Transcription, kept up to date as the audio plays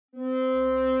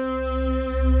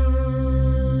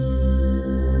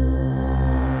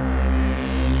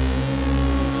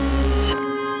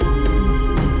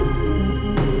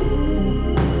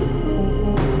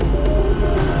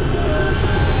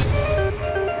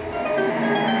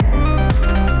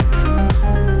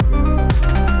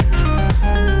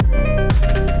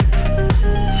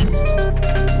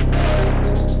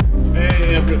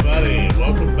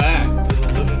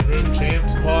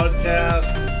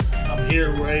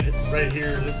right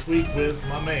here this week with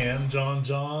my man,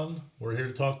 John. We're here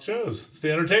to talk shows. It's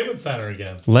the Entertainment Center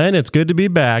again. Len, it's good to be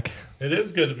back. It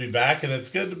is good to be back, and it's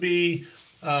good to be...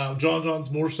 John's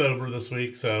more sober this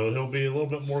week, so he'll be a little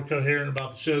bit more coherent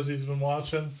about the shows he's been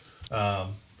watching.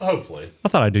 Hopefully. I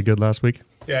thought I did good last week.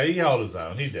 Yeah, he held his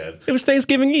own. He did. It was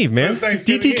Thanksgiving Eve, man.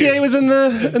 DTK was in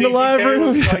the live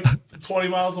room. Was like 20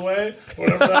 miles away,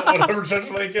 whatever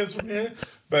Treasure Lake is from here.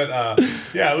 But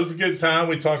yeah, it was a good time.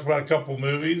 We talked about a couple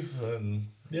movies and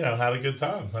had a good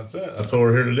time. That's it. That's what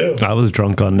we're here to do. I was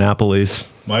drunk on Napoli's.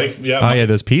 Mike, yeah. Oh, yeah,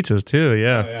 those pizzas too,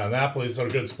 yeah. Yeah, Napoli's are a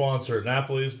good sponsor.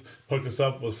 Napoli's hooked us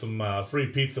up with some free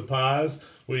pizza pies.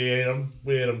 We ate them.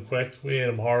 We ate them quick. We ate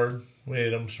them hard. We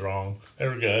ate them strong. They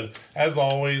were good, as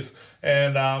always.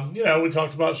 And, we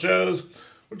talked about shows.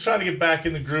 We're trying to get back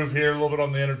in the groove here a little bit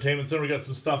on the entertainment center. We got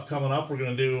some stuff coming up. We're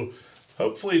going to do,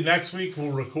 hopefully next week,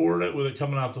 we'll record it with it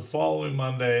coming out the following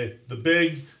Monday. The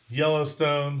Bigg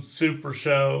Yellowstone Super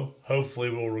Show. Hopefully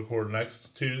we'll record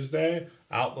next Tuesday,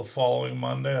 out the following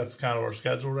Monday. That's kind of our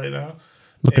schedule right now.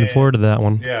 Looking forward to that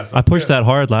one. Yes, I pushed that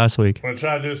hard last week. We're going to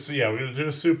try to do, we're going to do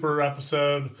a super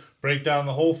episode, break down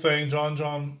the whole thing.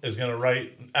 John is going to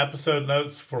write episode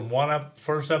notes from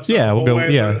first episode. Yeah, we'll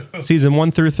go, season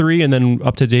 1 through 3, and then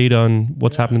up to date on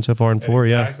what's happening so far in 4.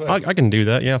 Exactly. Yeah, I can do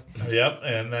that, yeah. Yep,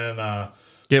 and then...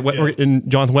 and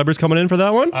Jonathan Weber's coming in for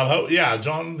that one?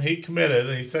 John, he committed,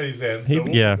 and he said he's in. So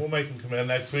we'll make him come in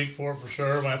next week for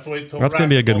sure. We'll have to wait till that's going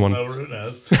to be a good one. Over, who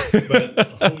knows?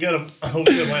 But we'll get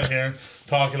him in here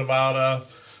talking about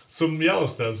some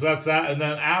Yellowstone. So that's that. And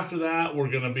then after that, we're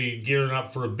going to be gearing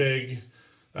up for a big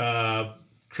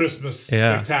Christmas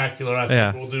spectacular. I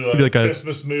think we'll do a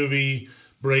Christmas movie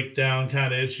breakdown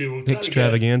kind of issue.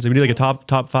 Extravaganza. We do like a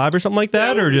top 5 or something like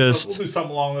that, we'll do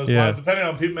something along those lines. Depending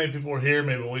on how many people are here,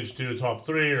 maybe we'll each do a top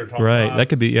 3 or top 5. Right, that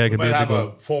could be. Yeah, it could be. Have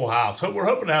a full house. We're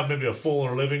hoping to have maybe a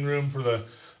fuller living room for the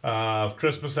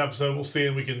Christmas episode. We'll see,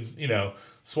 and we can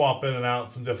swap in and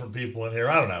out some different people in here.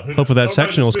 I don't know. Hopefully that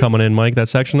sectional's coming in, Mike. That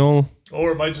sectional,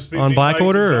 or it might just be on Black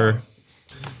Order, or.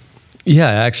 Yeah,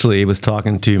 I actually was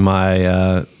talking to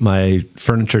my my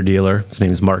furniture dealer. His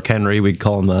name is Mark Henry. We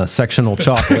call him Sectional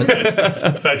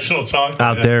Chocolate. Sectional Chocolate.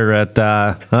 Out there at,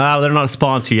 they're not a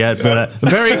sponsor yet, but a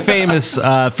very famous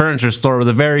furniture store with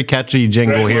a very catchy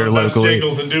jingle here locally.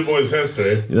 Jingles in Du Bois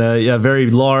history. Very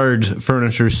large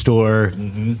furniture store.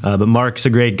 Mm-hmm. But Mark's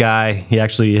a great guy. He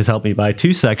actually has helped me buy 2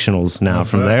 sectionals now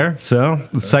from there. So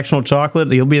the Sectional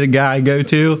Chocolate, he'll be the guy I go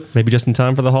to. Maybe just in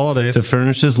time for the holidays. To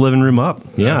furnish his living room up.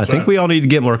 Yeah, I think we all need to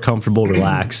get more comfortable,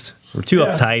 relaxed. We're too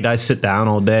uptight. I sit down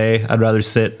all day. I'd rather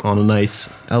sit on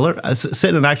sit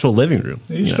in an actual living room.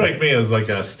 You strike me as like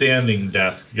a standing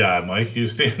desk guy, Mike. You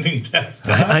standing desk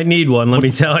guy? I need one, let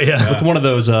me tell you. With one of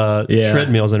those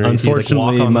treadmills underneath.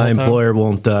 Unfortunately, my employer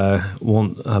won't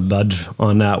budge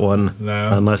on that one.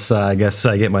 No. Unless I guess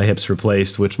I get my hips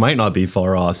replaced, which might not be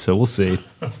far off. So we'll see.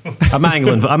 I'm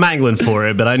angling for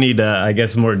it, but I need I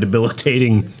guess more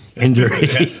debilitating injury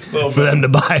for them to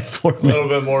buy it for me. A little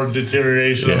bit more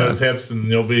deterioration on his hips, and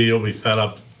you'll be set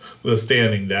up with a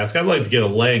standing desk. I'd like to get a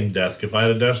laying desk if I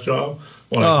had a desk job.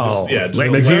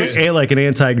 Like an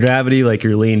anti-gravity, like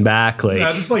you're lean back,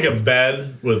 just like a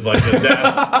bed with like a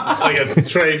desk, like a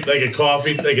tray, like a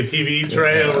coffee, like a TV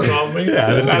tray over top of me.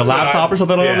 Yeah, there's like a laptop or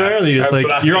something over there, and you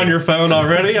just you're on your phone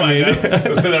already. Just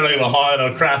sitting there like in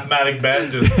a Craftmatic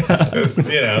bed, just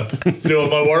doing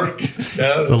my work.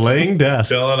 The laying desk,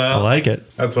 chilling out. I like it.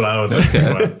 That's what I would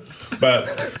do.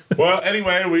 But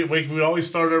anyway, we always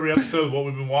start every episode with what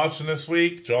we've been watching this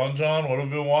week. John, what have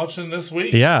we been watching this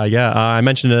week? Yeah. I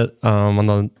mentioned it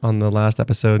on the last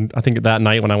episode. I think that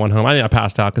night when I went home, I think I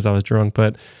passed out because I was drunk.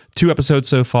 But 2 episodes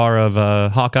so far of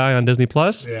Hawkeye on Disney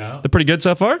Plus. Yeah, they're pretty good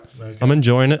so far. Okay. I'm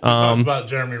enjoying it. Talked about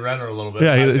Jeremy Renner a little bit.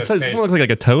 Yeah, it looks like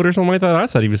a toad or something like that. I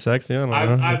said he was sexy.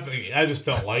 I just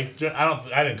don't like.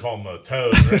 I didn't call him a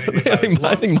toad or anything.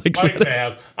 I think Mike may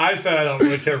have. I said I don't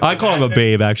really care for I call him a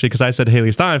babe, actually, because I said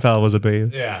Haley Steinfeld was a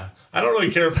babe. Yeah. I don't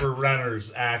really care for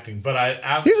Renner's acting, but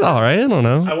he's all right. I don't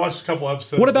know. I watched a couple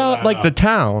episodes. What about The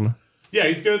Town? Yeah,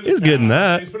 he's good. He's good in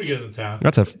that. He's pretty good in The Town.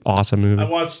 That's an awesome movie. I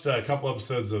watched a couple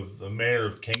episodes of The Mayor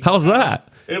of Kingstown. How's that?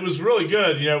 It was really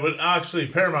good, but actually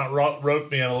Paramount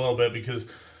wrote me in a little bit because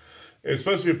it's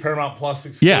supposed to be a Paramount Plus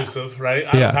exclusive, right?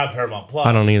 I don't have Paramount Plus.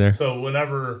 I don't either. So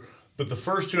but the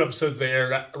first 2 episodes they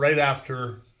aired right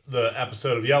after the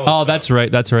episode of Yellowstone. Oh, that's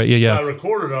right. Yeah. So I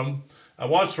recorded them. I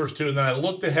watched the first 2, and then I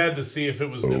looked ahead to see if they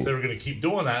were going to keep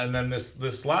doing that. And then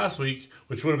this last week,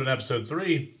 which would have been episode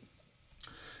 3,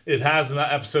 it has an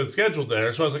episode scheduled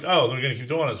there. So I was like, oh, they're going to keep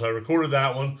doing it. So I recorded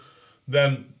that one.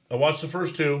 Then I watched the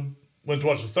first 2, went to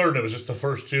watch the third, and it was just the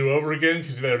first two over again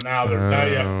because they're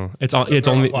now it's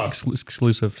only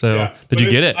exclusive. So did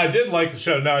you get it? I did like the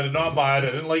show. No, I did not buy it.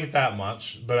 I didn't like it that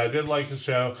much, but I did like the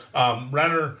show.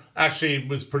 Renner actually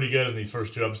was pretty good in these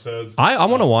first two episodes. I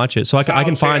want to watch it, so I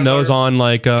can find those on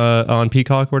on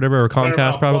Peacock or whatever, or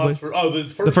Comcast probably.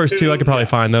 The first two I could probably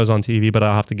find those on TV, but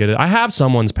I'll have to get it. I have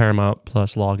someone's Paramount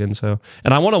Plus login,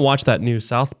 and I want to watch that new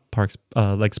South Park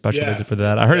special they did for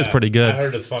that. I heard it's pretty good. I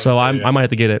heard it's fun. So I might have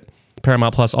to get it.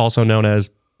 Paramount Plus, also known as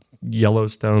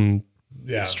Yellowstone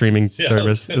streaming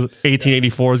service.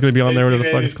 1884 is going to be on there, whatever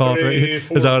the fuck it's called, right?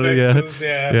 Is that what it is?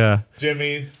 Yeah.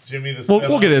 Jimmy the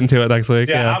we'll get into it next week.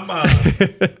 Yeah.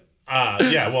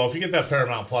 Well, if you get that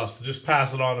Paramount Plus, just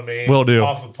pass it on to me. Will do.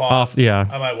 Off the pod.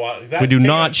 I might watch. We do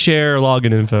not share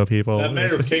login info, people. That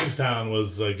Mayor of Kingstown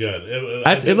was good.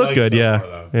 It looked good,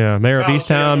 yeah. Mayor of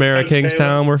Easttown, Mayor of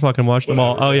Kingstown. We're fucking watching them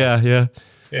all. Oh, yeah.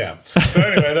 Yeah. So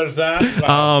anyway, there's that.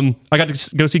 I got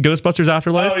to go see Ghostbusters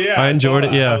Afterlife. Oh yeah, I enjoyed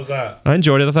it. Yeah, how was that? I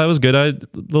enjoyed it. I thought it was good. A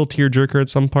little tearjerker at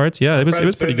some parts. Yeah, it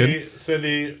was pretty good.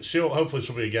 Cindy, hopefully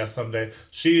she'll be a guest someday.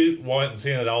 She went and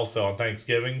seen it also on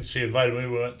Thanksgiving. She invited me.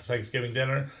 We went to Thanksgiving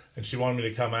dinner, and she wanted me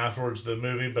to come afterwards to the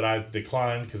movie, but I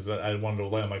declined because I wanted to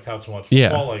lay on my couch and watch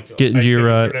football. Yeah, get into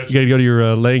your you got to go to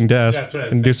your laying desk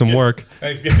and do some work.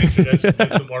 Thanksgiving tradition, get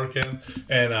some work in,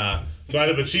 and so I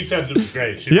did. But she said it was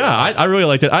great. I really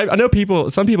liked it. I know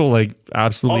some people like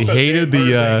absolutely hated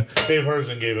the. Dave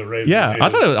Herzing gave it rave. Yeah, I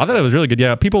thought it was really good.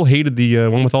 Yeah, people hated the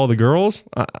one with all the girls.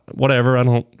 Whatever.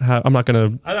 I'm not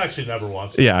gonna. I actually never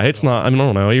watched it. Yeah, it's not. I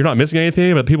don't know. You're not missing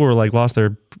anything, but people were like lost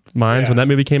their minds when that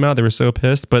movie came out. They were so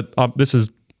pissed. But this is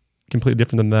completely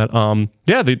different than that.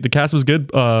 The cast was good.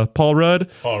 Paul Rudd.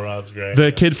 Paul Rudd's great.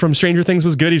 The kid from Stranger Things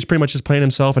was good. He's pretty much just playing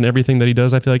himself and everything that he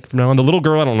does. I feel like from now on. The little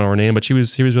girl, I don't know her name, but he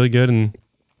was really good. And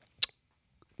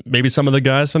maybe some of the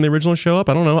guys from the original show up.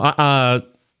 I don't know.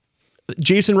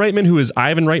 Jason Reitman, who is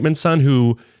Ivan Reitman's son,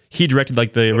 who he directed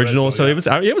like the original. So it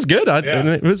was good.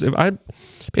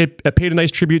 It paid a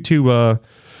nice tribute to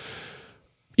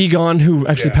Egon, who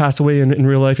actually passed away in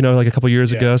real life, like a couple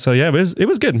years ago. So yeah, it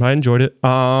was good. I enjoyed it.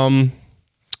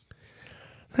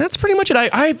 That's pretty much it.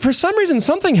 I for some reason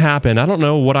something happened. I don't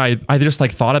know what I just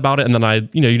like thought about it, and then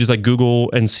you just like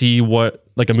Google and see what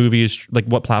like a movie is like,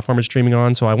 what platform it's streaming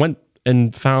on. So I went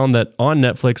and found that on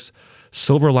Netflix,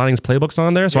 Silver Linings Playbook's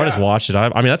on there, so I just watched it. I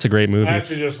mean, that's a great movie. I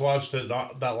actually just watched it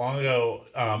not that long ago,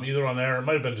 either on there, it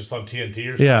might have been just on TNT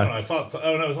or something. Yeah. I saw it.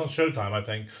 Oh no, it was on Showtime, I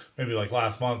think, maybe like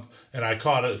last month, and I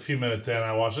caught it a few minutes in.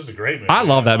 I watched it. It's a great movie. I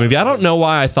love that movie. I don't know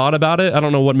why I thought about it. I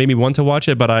don't know what made me want to watch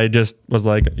it, but I just was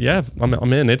like, yeah,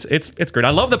 I'm in. It's great. I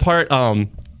love the part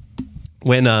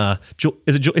when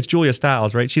it's Julia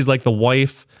Stiles, right? She's like the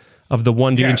wife of the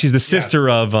one dude, and she's the sister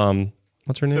of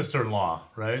what's her name? Sister-in-law,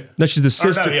 right? No, she's the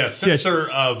sister. Sister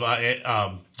of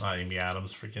Amy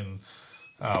Adams. Freaking.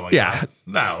 Oh my God.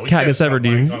 No, Katniss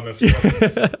Everdeen.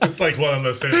 It's like one of the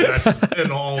most famous actors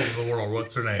in all of the world.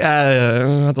 What's her name?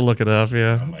 I have to look it up.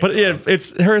 Yeah, but God.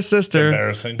 It's her sister.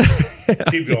 Embarrassing.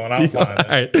 Keep going. I'll find it. All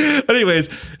right. Anyways,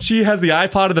 she has the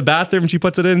iPod in the bathroom, and she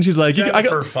puts it in, and she's like,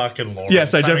 Jennifer fucking Lawrence.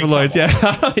 Yes, Jennifer Lawrence.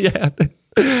 Yeah, yeah.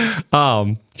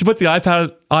 She puts the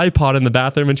iPod in the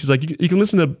bathroom, and she's like, you can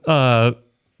listen to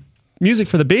music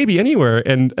for the baby anywhere,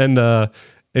 and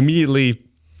immediately,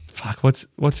 fuck, what's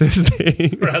his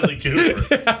name? Bradley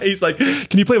Cooper. He's like,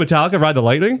 can you play Metallica, Ride the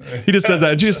Lightning? He just says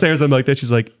that, and she just stares at him like that.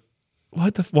 She's like, why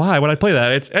would I play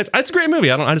that? It's a great movie.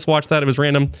 I just watched that. It was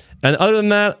random. And other than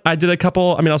that, I did a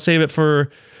couple. I mean, I'll save it for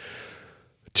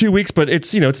 2 weeks, but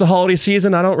it's the holiday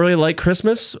season. I don't really like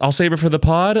Christmas. I'll save it for the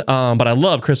pod. But I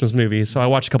love Christmas movies. So I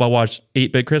watched a couple. I watched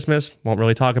 8-Bit Christmas. Won't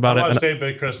really talk about it. I watched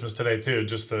 8-Bit Christmas today too,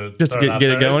 just to get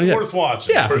it going. It's worth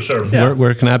watching, for sure. Yeah.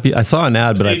 Where can that be? I saw an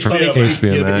ad, but I forgot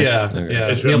HBO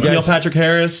Max. Yeah. Neil Patrick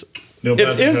Harris.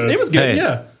 It was good. Hey.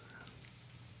 Yeah.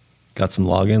 Got some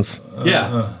logins.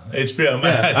 HBO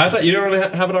Max. I thought you don't really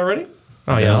have it already.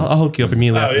 Oh yeah, I'll hook you up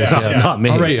immediately. Not me.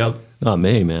 Already. Not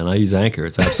me, man. I use Anchor.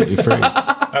 It's absolutely free.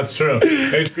 That's true.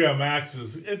 HBO Max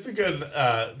it's a good.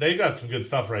 They got some good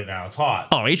stuff right now. It's hot.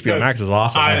 Oh, HBO Max is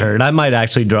awesome. I heard. I might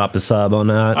actually drop a sub on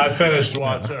that. I finished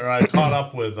watching, or I caught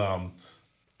up with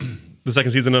the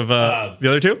second season of the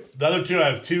other two. The other two,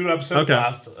 I have 2 episodes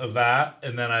left of that,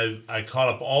 and then I caught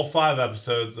up all 5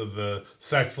 episodes of the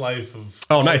Sex Life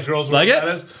of nice Girls. Like it?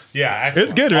 That is. Yeah, excellent.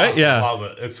 It's good, right? Awesome. Yeah, love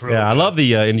it. It's really. Yeah, I love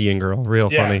the Indian girl. Real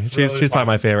funny. She's probably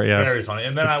my favorite. Yeah, very funny.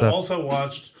 And then I also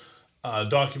watched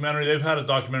documentary. They've had a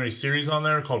documentary series on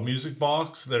there called Music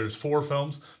Box. There's 4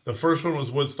 films. The first one was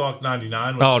Woodstock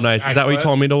 '99. Oh, nice. Is that what you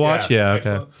told me to watch? Yeah, okay.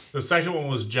 Excellent. The second one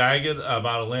was Jagged,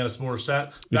 about Alanis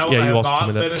Morissette. That Yeah, one I you have also not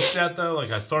told me that. finished yet, though.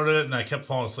 Like, I started it and I kept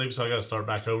falling asleep, so I got to start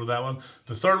back over that one.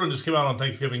 The third one just came out on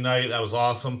Thanksgiving night. That was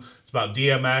awesome. It's about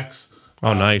DMX.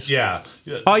 Oh, nice. Yeah.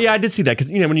 Oh, yeah, I did see that because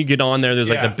when you get on there, there's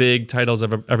like Yeah. the big titles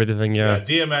of everything. Yeah,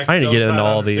 DMX. I need to get into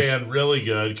all these. Really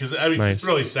good because Nice. it's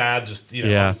really sad. Just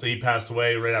Yeah. obviously he passed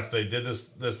away right after they did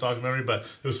this documentary, but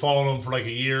it was following him for like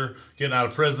a year, getting out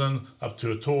of prison, up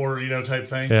to a tour, type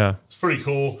thing. Yeah. It's pretty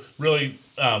cool. Really.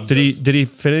 Did he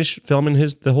finish filming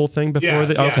the whole thing before?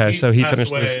 Yeah, okay, so he passed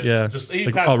finished away. this. Yeah. He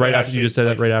Like, passed right away, after you just said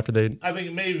that. actually, Right after they. I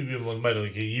think maybe it was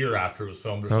like a year after it was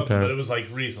filmed or something, Okay. but it was like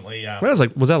recently. Yeah. Was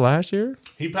that last year?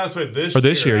 He passed away this Or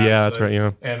this year, yeah, that's actually.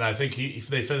 right, yeah. And I think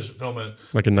they finished filming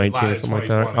Like in 19 or live something like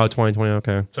that. 2020. Oh, 2020.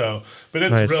 Okay. So, but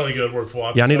it's Nice. really good, worth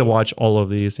watching. Yeah, I need to watch all of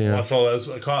these. Yeah. Watch all those.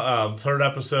 Third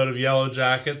episode of Yellow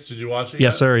Jackets. Did you watch it?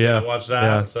 Yes, yet? sir, yeah. Watch that.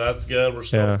 Yeah. So that's good. We're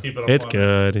still Yeah. keeping up. It's on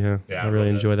good. Yeah. Yeah, I really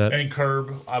good. enjoy that. And Curb.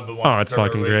 I've been watching. Oh, it's Curb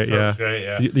fucking lately. great. Yeah. Curb's great,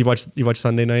 yeah. You watch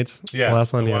Sunday nights? Yeah. The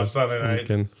last one. Yeah. Watch Sunday That's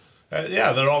night. good.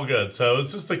 Yeah, they're all good. So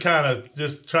it's just the kind of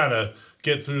just trying to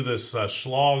get through this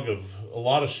slog of a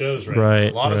lot of shows right Right,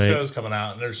 now. A lot of right. shows coming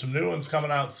out, and there's some new ones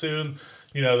coming out soon.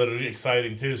 That are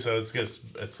exciting too. So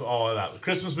it's all of that.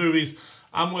 Christmas movies.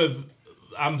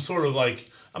 I'm sort of like.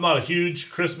 I'm not a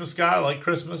huge Christmas guy. I like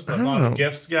Christmas, but I'm not a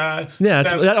gifts guy. Yeah,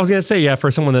 I was gonna say, yeah,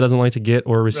 for someone that doesn't like to get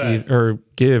or receive Right. or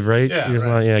give, right? Yeah, You're just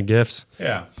right. not, gifts.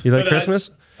 Yeah. You like But Christmas?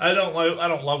 I don't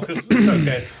love Christmas. It's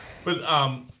okay. But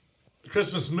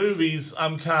Christmas movies,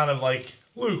 I'm kind of like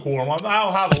lukewarm.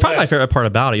 I'll have That's probably my favorite part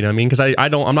about it. You know what I mean? Because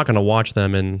I'm not gonna watch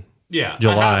them in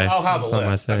July. I'll have That's a not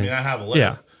my list. I thing. mean, I have a list.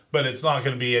 Yeah. But it's not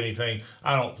going to be anything.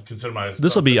 I don't consider myself.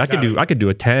 This will be. I could do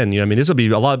a 10. You know what I mean? This will be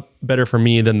a lot better for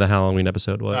me than the Halloween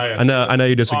episode was. yeah. I know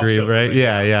you disagree, Opposite right? for me,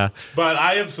 Yeah. But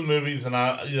I have some movies, and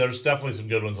there's definitely some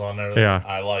good ones on there that Yeah.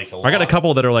 I like a lot. I got a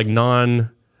couple that are like not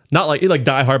like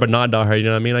Die Hard, but not Die Hard. You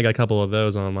know what I mean? I got a couple of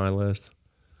those on my list.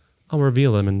 I'll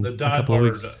reveal them in The a Die couple of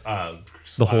Hard weeks.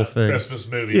 The whole thing. Christmas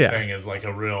movie Yeah. thing is like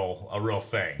a real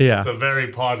thing. Yeah. It's a very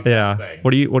podcast Yeah. thing.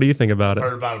 What do you think about it?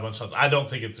 Heard about it a bunch of times. I don't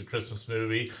think it's a Christmas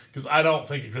movie because I don't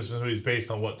think a Christmas movie is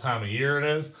based on what time of year it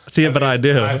is. See, but I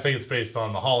do. I think it's based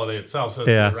on the holiday itself. So it's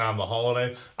Yeah. around the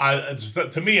holiday.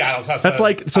 To me, I don't. That's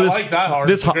like so. I This like Die Hard.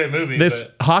 this It's a great movie. This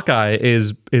but, Hawkeye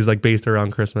is like based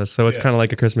around Christmas, so it's Yeah. kind of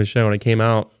like a Christmas show. When it came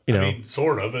out, I mean,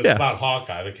 sort of. It's Yeah. about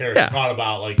Hawkeye. The character, Yeah. not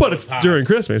about like. but what it's time. during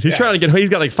Christmas. He's Yeah. trying to get. He's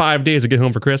got like 5 days to get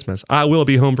home for Christmas. I will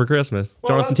be home for Christmas. Well,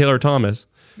 Jonathan that's- Taylor Thomas.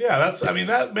 Yeah,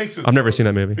 that makes it. I've never seen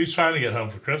that movie. If he's trying to get home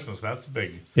for Christmas, that's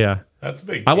big. Yeah, That's a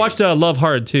big. I watched Love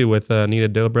Hard too with Nina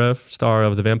Dobrev, star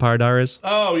of The Vampire Diaries.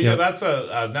 Oh yeah, Yeah. that's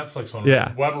a Netflix one.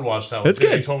 Yeah. Weber watched that one. It's too.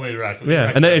 good. He told me to recommend.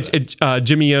 Yeah, and then it's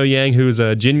Jimmy O Yang, who's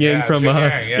Jin Yang Yeah, from. Jin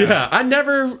Yang, yeah.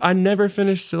 I never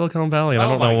finished Silicon Valley. And I Oh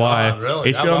don't my know why. God,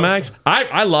 really? I HBO love Max. it.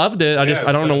 I loved it.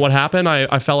 I don't know what happened.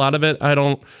 I fell out of it. I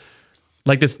don't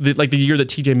like this. The year that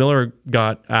T.J. Miller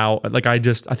got out. Like I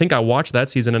think I watched that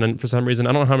season, and then for some reason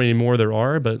I don't know how many more there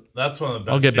are, but That's one of the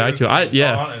best. I'll get back to it.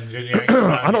 And Jin Yang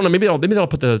I don't know. Maybe I'll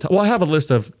put the. Well, I have a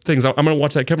list of things. I'm gonna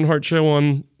watch that Kevin Hart show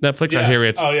on Netflix. I hear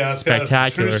it's that's got a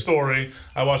spectacular. True story.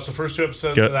 I watched the first 2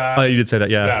 episodes Good. of that. Oh, you did say that,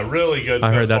 yeah. Yeah, really good. I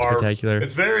so heard that's far. spectacular.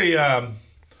 It's very.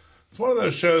 It's one of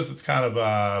those shows that's kind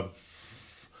of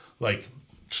like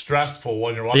stressful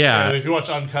when you're watching. Yeah. it. If you watch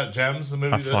Uncut Gems, the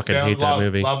movie, I fucking hate that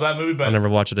movie. Love that movie, but I'll never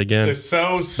watch it again. it's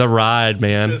so The ride,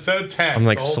 man. It's so tense. I'm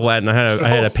like The whole- sweating. I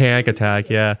had a panic attack.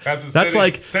 Yeah, That's that's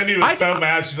like Cindy was so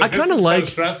mad. She's like, I kind of this is like so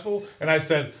stressful, and I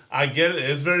said, I get it. It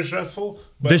is very stressful.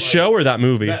 But this show or that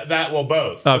movie. That well,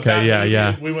 both. But Okay, that yeah, movie,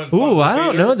 yeah. We went. to Ooh, the I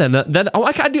don't theater. know then.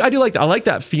 I do like that. I like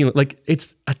that feeling. Like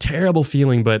it's a terrible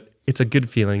feeling, but it's a good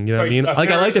feeling. You know what I mean? a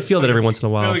Like I like to it's feel that like every a once in a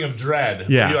while. Feeling of dread.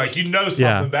 Yeah. You're like, something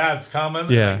Yeah. bad's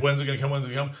coming. Yeah. Like, when's it gonna come? When's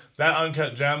it gonna come? That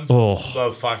Uncut Gems. Oh.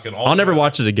 The fucking. I'll never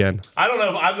watch it again. I don't know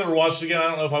if I've never watched it again. I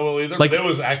don't know if I will either. Like, but it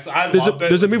was. I There's loved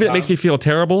it. a movie that makes me feel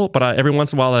terrible, but every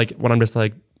once in a while, like when I'm just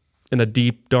like in a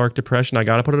deep dark depression, I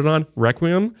gotta put it on.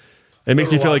 Requiem. It makes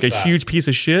me Never feel like a watched that. huge piece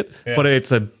of shit, Yeah. but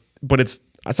it's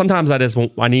sometimes I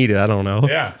need it. I don't know.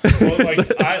 Yeah. Well, like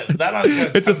that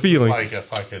Uncut It's a Gems was feeling. like a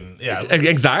fucking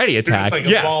Anxiety just attack. like a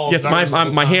Yes, ball of yes. nerves the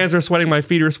whole My time. hands are sweating. My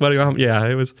feet are sweating. Yeah,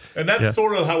 it was. And that's yeah.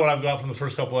 sort of what I've got from the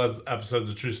first couple of episodes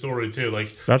of True Story too.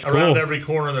 Like That's around cool. every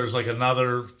corner, there's like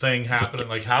another thing happening.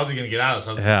 Like how's he gonna get out of this?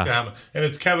 How's this Yeah. gonna happen? And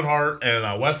it's Kevin Hart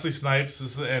and Wesley Snipes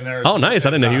is in there. Oh, nice. I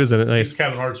didn't know he was in it. Nice. He's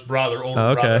Kevin Hart's brother, older Oh,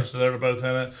 okay. brother, so they're both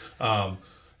in it.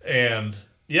 And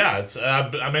Yeah, it's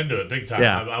I'm into it big time.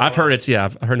 Yeah, I've heard it's. Yeah,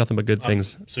 I've heard nothing but good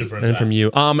things. Super into and from that.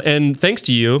 you. And thanks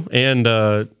to you, and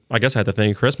I guess I had to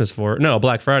thank Christmas for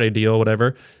Black Friday deal,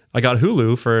 whatever. I got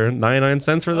Hulu for 99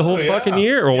 cents for the whole fucking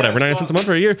year, or whatever, 99 cents a month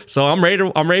for a year. So I'm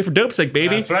ready for Dope Sick,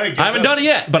 baby. That's right. I haven't done it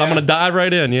yet, but I'm gonna dive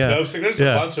right in. Yeah, Dope Sick. There's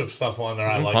a bunch of stuff on there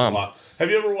I like pumped. a lot. Have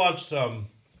you ever watched?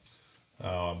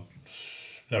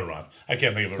 Never mind. I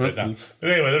can't think of it right now. But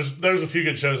anyway, there's a few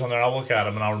good shows on there. I'll look at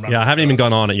them and I'll remember. Yeah, I haven't even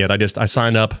gone on it yet. I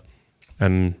signed up,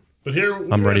 and But here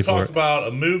we're I'm ready going to for talk it. about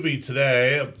a movie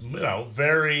today.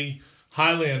 Very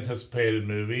highly anticipated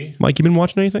movie. Mike, you been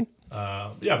watching anything?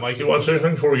 Yeah, Mike, you watched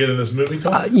anything before we get into this movie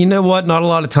talk? You know what? Not a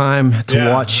lot of time to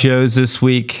watch shows this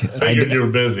week. Figured you were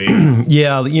busy.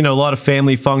 Yeah, a lot of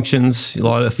family functions, a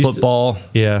lot of football.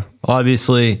 Yeah.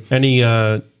 Obviously. Any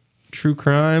true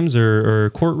crimes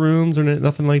or courtrooms or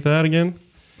nothing like that again?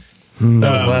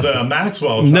 That was last. The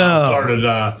Maxwell trial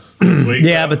started this week.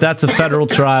 Yeah, but that's a federal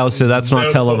trial, so that's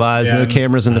not televised. No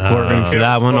cameras in the courtroom for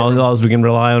that one. All we can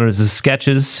rely on is the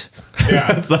sketches.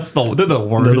 Yeah, they're the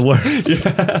worst. They're the worst.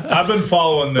 I've been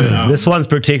following the. This one's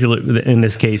particularly, in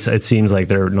this case, it seems like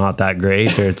they're not that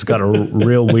great. It's got a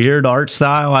real weird art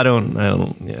style.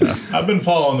 Yeah. I've been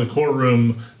following the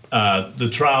courtroom, the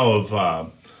trial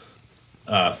of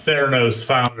Theranos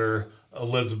founder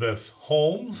Elizabeth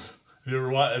Holmes. Have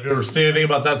you ever seen anything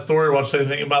about that story or watched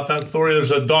anything about that story? There's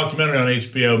a documentary on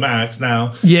HBO Max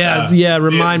now. Yeah,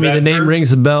 remind me. The name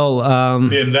rings a bell.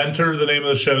 The Inventor, the name of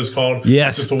the show is called.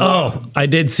 Yes. Oh, I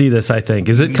did see this, I think.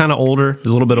 Is it kind of older? It's a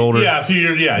little bit older? Yeah, a few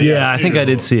years. Yeah, Yeah, I think I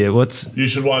did see it. You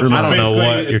should watch it. I don't know Basically,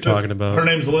 what you're it's this- talking about. Her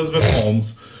name's Elizabeth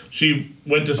Holmes. She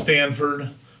went to Stanford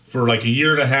for like a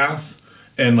year and a half.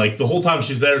 And like the whole time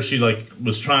she's there, she like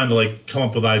was trying to like come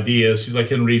up with ideas. She's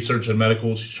like in research and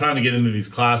medical. She's trying to get into these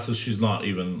classes. She's not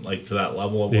even like to that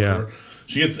level of whatever.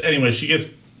 She gets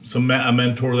a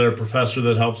mentor there, a professor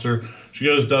that helps her. She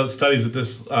does studies at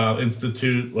this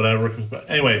institute, whatever.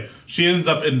 Anyway, she ends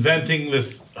up inventing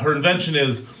this. Her invention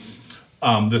is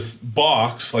this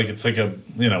box, like it's like a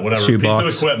whatever Shoe piece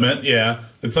box. of equipment. Yeah,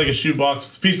 it's like a shoe box.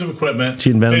 It's a piece of equipment.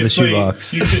 She invented Basically, the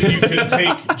shoe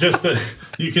box.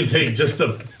 You can take just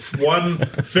a one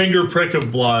finger prick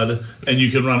of blood, and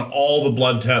you can run all the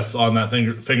blood tests on that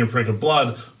finger prick of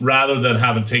blood, rather than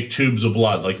having to take tubes of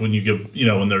blood. Like when you you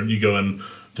go in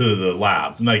to the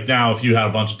lab. Like now, if you had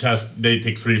a bunch of tests, they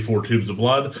take 3-4 tubes of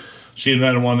blood. She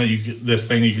invented one that you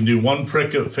can do one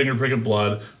finger prick of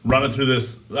blood, run it through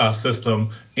this system,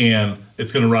 and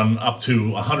it's going to run up to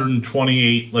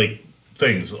 128 like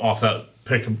things off that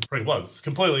prick of blood. It's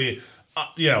completely,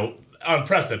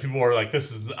 unprecedented. People are like,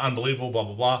 "This is unbelievable." Blah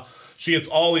blah blah. She gets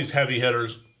all these heavy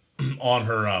hitters on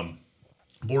her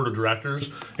board of directors,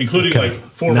 including like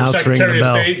former Now it's ringing Secretary a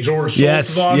of bell. State George Shultz Yes,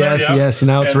 is on yes, there. yes.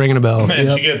 Now it's ringing a bell. And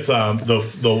Yep. she gets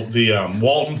the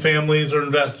Walton families are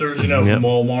investors, from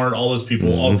Walmart, all those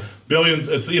people, all billions.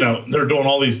 It's they're doing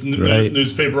all these Right.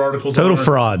 newspaper articles. Total on her.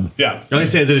 fraud. Yeah. They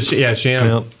say that it's sham.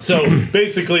 Yep. So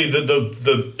basically,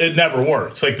 the it never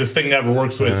works. Like this thing never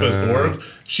works the way it's supposed to work.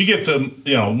 She gets a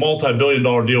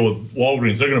multi-billion-dollar deal with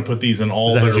Walgreens. They're going to put these in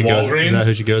all their Walgreens. Is that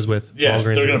who she goes with? Yeah,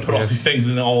 Walgreens? they're going to put all these things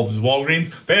in all these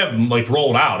Walgreens. They have them like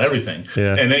rolled out, everything,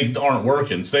 and they aren't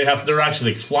working. So they're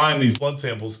actually like flying these blood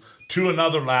samples to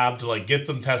another lab to like get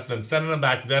them tested and sending them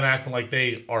back, then acting like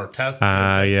they are tested.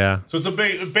 Yeah. So it's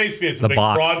basically a big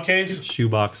box. fraud case.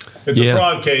 Shoebox. It's a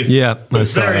fraud case. Yeah, but I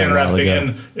it's saw very that a while interesting,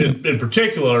 ago. and in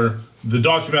particular, the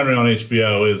documentary on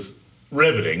HBO is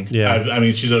riveting. Yeah. I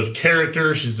mean, she's a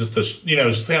character. She's just just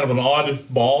kind of an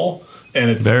oddball, and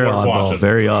it's Very worth watching. oddball.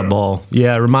 Very for sure. oddball.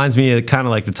 Yeah, it reminds me of kind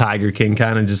of like the Tiger King,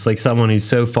 kind of just like someone who's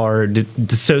so far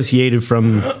dissociated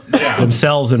from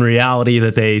themselves in reality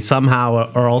that they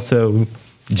somehow are also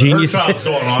geniuses. Her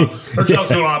trial's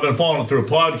going on. I've been following it through a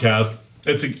podcast.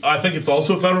 I think it's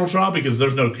also a federal trial because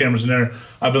there's no cameras in there.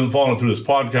 I've been following it through this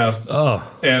podcast.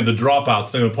 And the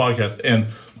Dropouts name of the podcast. And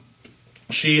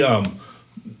she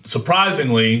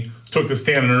surprisingly took the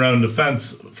stand in her own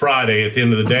defense Friday at the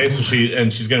end of the day. So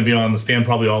she's going to be on the stand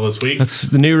probably all this week. That's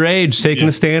the new rage, taking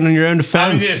a stand on your own I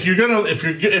mean, defense.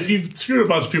 if you screwed a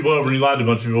bunch of people over and you lied to a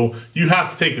bunch of people, you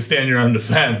have to take the stand in your own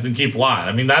defense and keep lying.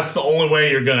 I mean, that's the only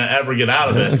way you're going to ever get out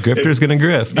of it. A grifter's going to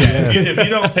grift. If you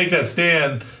don't take that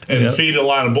stand and feed a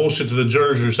line of bullshit to the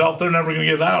jurors yourself, they're never going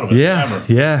to get out of it. Ever.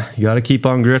 Yeah. You got to keep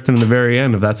on grifting to the very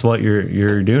end if that's what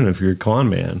you're doing. If you're a con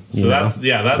man, So that's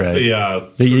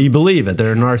right. the You believe it.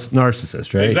 They're a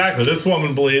narcissist, right? exactly. This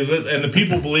woman believes it, and the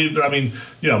people believe her. I mean,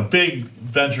 big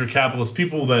venture capitalists,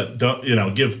 people that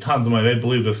don't give tons of money, they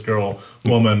believe this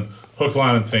woman, hook,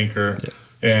 line, and sinker.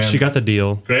 And She got the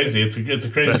deal. crazy. It's a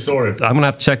crazy story. I'm gonna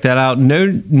have to check that out.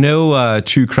 No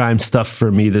true crime stuff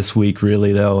for me this week,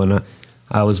 really though. And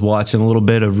I was watching a little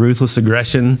bit of Ruthless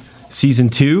Aggression season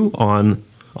 2 on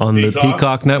the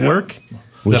Peacock Network. Yeah.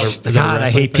 Which, Is that a God, I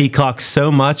wrestling hate Peacock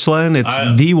so much, Len. It's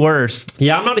the worst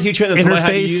Yeah, I'm not a huge fan. That's what I had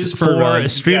to use interface for a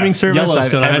streaming service.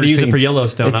 Yellowstone. I've I had ever to use it seen. for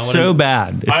Yellowstone. It's so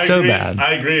bad. It's so bad.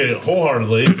 I agree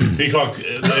wholeheartedly. Peacock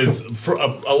is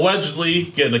allegedly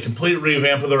getting a complete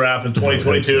revamp of their app in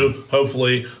 2022,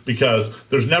 hopefully, because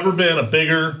there's never been a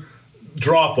bigger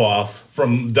drop off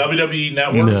from WWE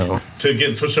Network to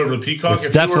get switched over to Peacock. It's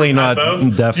If you definitely had not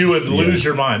both, you would lose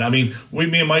your mind. I mean,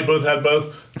 me and Mike both had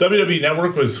both. WWE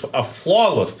Network was a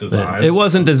flawless design. It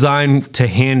wasn't designed to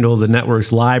handle the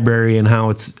network's library and how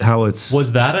it's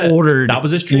Was that ordered. That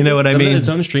was a streaming. You know what I mean? Its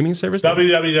own streaming service.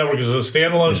 WWE Network is a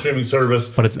standalone streaming service,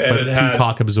 But it had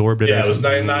Peacock absorbed it. Yeah, or it was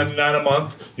something. $9.99 a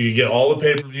month. You could get all the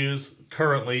pay-per-views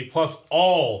currently, plus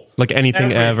Like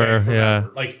anything ever. everything from Yeah.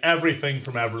 ever. Like everything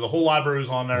from ever. The whole library was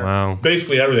on there. Wow.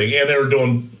 Basically everything. And they were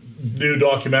doing new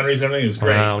documentaries and everything. It was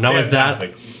great. Wow. Now is that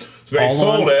fantastic. So they all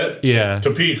sold on? it Yeah.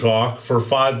 to Peacock for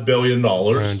 $5 billion.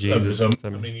 Jesus. I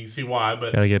mean, you see why,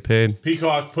 but Gotta get paid.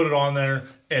 Peacock put it on there,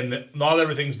 and not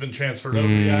everything's been transferred over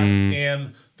yet,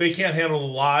 and they can't handle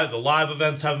the live. The live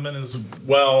events haven't been as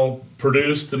well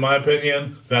produced, in my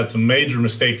opinion. They had some major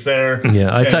mistakes there.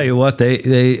 Yeah, I tell you what,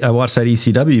 I watched that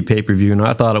ECW pay per view and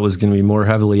I thought it was going to be more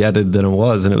heavily edited than it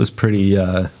was, and it was pretty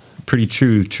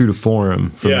true to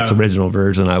form from its original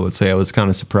version. I would say I was kind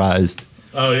of surprised.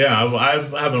 Oh yeah, I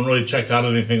haven't really checked out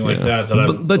anything like that.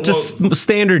 But just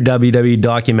standard WWE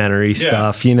documentary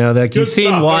stuff, you know, like Good you've seen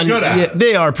stuff. one. They're good at it.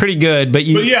 They are pretty good, but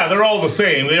yeah, they're all the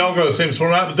same. They all go the same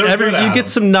format. But they're good at you get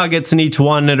some nuggets in each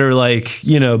one that are like,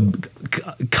 you know,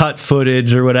 cut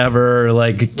footage or whatever, or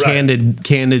like candid,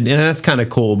 and that's kind of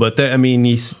cool. But I mean,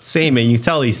 you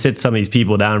tell he sits some of these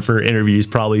people down for interviews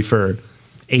probably for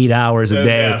 8 hours a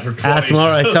day. for 20 Ask them, all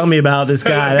right, shows. tell me about this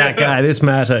guy, that guy, this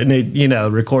match, and they, you know,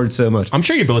 record so much. I'm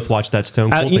sure you both watched that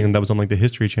Stone Cold thing that was on like the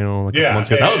History Channel like a couple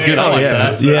months ago. That was good. I watched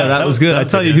that. Yeah, that was good. I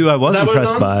tell you who I was Is that what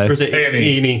it's impressed on? by. Or is it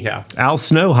A&E? Yeah. Al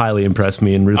Snow highly impressed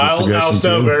me in Ruthless Aggression Al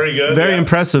Snow, too. very good. Very yeah.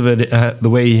 impressive at the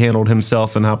way he handled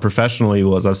himself and how professional he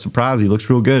was. I was surprised. He looks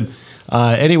real good.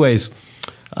 Anyways,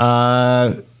 Yeah, I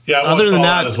watched other than all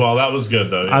that, as well. That was good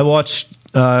though. Yeah. I watched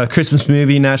Christmas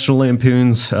movie, National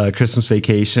Lampoon's Christmas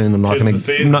Vacation. I'm not Tis the gonna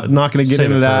season. not gonna get Save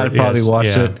into it that. for- I probably yes,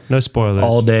 watched yeah. it No spoilers.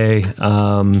 all day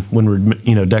when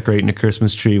we're decorating a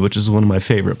Christmas tree, which is one of my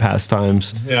favorite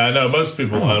pastimes. Yeah, I know most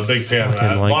people are a big fan of that.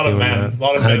 fucking A like lot of doing men, that. a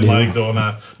lot of I men do. like doing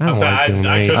that. I don't like doing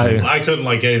anything. I couldn't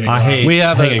like anything. I less. hate. We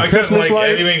have hanging a- I couldn't Christmas like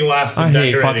lights. anything less than I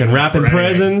hate decorating fucking wrapping for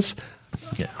anything. presents.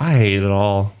 I hate it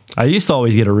all. I used to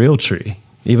always get a real tree.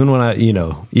 Even when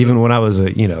I was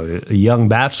a young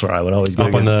bachelor, I would always go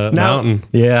Up on the mountain.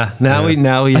 Yeah. Now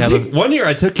we have a One year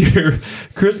I took your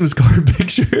Christmas card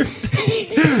picture.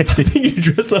 I think you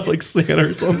dressed up like Santa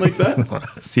or something like that.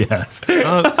 yes.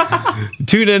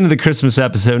 Tune into the Christmas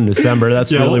episode in December.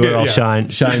 That's really where I'll shine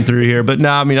through here. But no,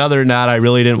 I mean, other than that, I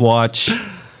really didn't watch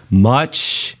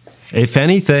much. If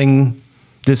anything,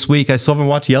 this week I still haven't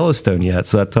watched Yellowstone yet.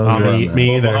 So that tells you where I'm at.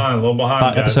 Me either. A little behind.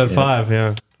 guys. Episode 5,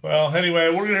 yeah. Well,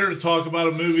 anyway, we're here to talk about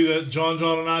a movie that John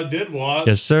and I did watch.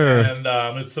 Yes, sir.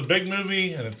 And it's a big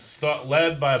movie, and it's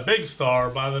led by a big star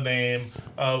by the name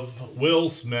of Will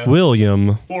Smith,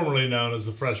 William. formerly known as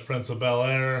the Fresh Prince of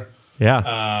Bel-Air,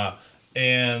 Yeah.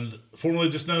 and formerly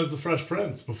just known as the Fresh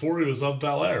Prince before he was of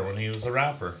Bel-Air when he was a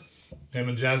rapper. Him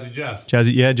and Jazzy Jeff.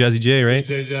 Jazzy J, right?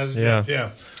 Jazzy Yeah. Jeff, yeah.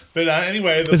 But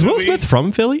anyway, the Is Will movie, Smith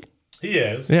from Philly? He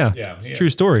is. Yeah. Yeah. He is. True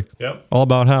story. Yep. All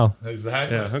about how.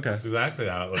 Exactly. Yeah, okay. That's exactly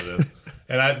how it is.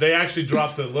 And they actually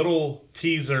dropped a little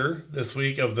teaser this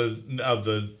week of the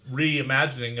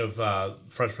reimagining of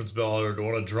Fresh Prince of Bel-Air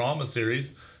doing a drama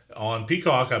series on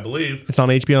Peacock, I believe. It's on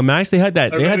HBO Max. They had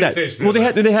that. They had Maybe that. it's HBO Well, they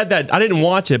Max. had that. I didn't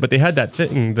watch it, but they had that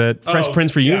thing, the Fresh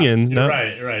Prince reunion. Yeah, no?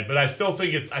 right. But I still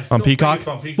think it's On Peacock. It's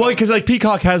on Peacock. Well, because like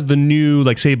Peacock has the new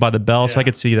like Saved by the Bell, so I Yeah.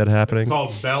 could see that happening. It's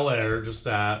called Bel-Air, just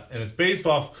that, and it's based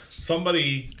off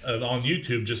somebody on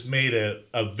YouTube just made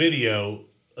a video,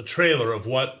 a trailer of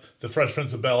what the Fresh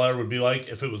Prince of Bel-Air would be like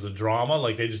if it was a drama,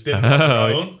 like they just did it on their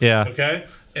own. yeah. Okay.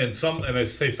 And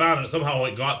they found it somehow.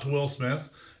 It got to Will Smith,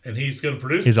 and he's going to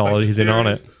produce. He's it. It's he's a in on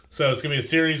series. it. So it's going to be a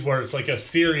series where it's like a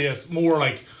serious, more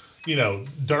like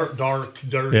dark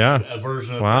Yeah.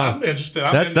 version of. Wow. I'm interested.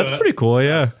 That's pretty cool.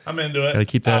 Yeah. I'm into it. Gotta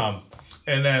keep that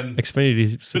and then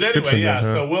Xfinity but subscription. anyway, yeah.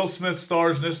 there, huh? So Will Smith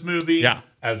stars in this movie Yeah.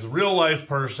 as a real life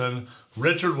person,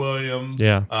 Richard Williams.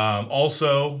 Yeah.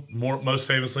 Also, most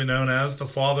famously known as the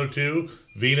father to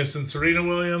Venus and Serena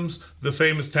Williams, the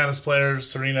famous tennis players.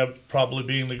 Serena probably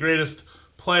being the greatest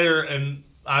player, and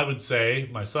I would say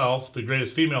myself, the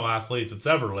greatest female athlete that's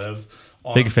ever lived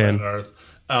on Big fan. planet Earth.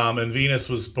 And Venus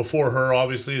was before her,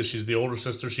 obviously, as she's the older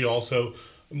sister. She also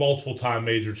multiple-time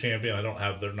major champion. I don't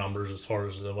have their numbers as far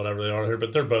as whatever they are here,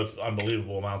 but they're both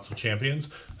unbelievable amounts of champions.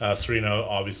 Serena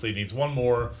obviously needs one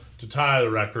more to tie the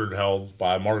record held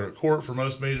by Margaret Court for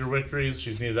most major victories.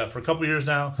 She's needed that for a couple years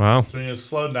now. Wow. Serena's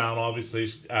slowed down, obviously,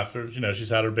 after, she's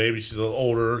had her baby. She's a little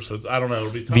older, so I don't know.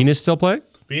 It'll be tough. Venus still play?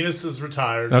 Venus is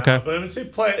retired Okay. now. But I mean, say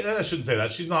play. I shouldn't say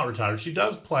that. She's not retired. She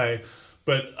does play,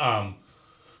 but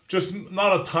just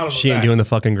not a ton of She ain't events. doing the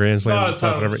fucking Grand Slams Not and a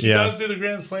stuff. ton. Whatever. She Yeah. does do the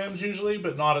Grand Slams usually,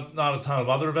 but not a ton of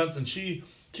other events. And she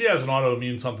has an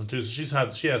autoimmune something too, so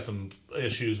she has some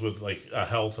issues with like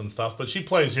health and stuff. But she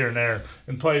plays here and there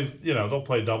and plays. They'll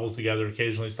play doubles together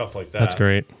occasionally, stuff like that. That's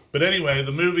great. But anyway,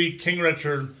 the movie King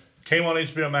Richard came on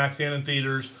HBO Max and in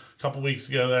theaters a couple weeks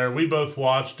ago. There, we both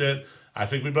watched it. I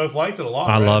think we both liked it a lot.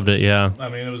 I right? loved it. Yeah. I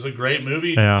mean, it was a great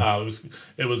movie. Yeah.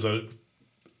 It was a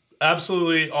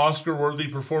absolutely Oscar-worthy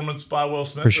performance by Will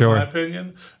Smith, For sure. in my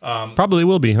opinion. Probably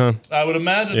will be, huh? I would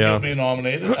imagine Yeah. he'll be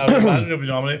nominated.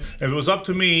 If it was up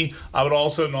to me, I would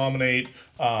also nominate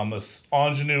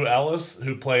Ingenue Ellis,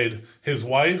 who played his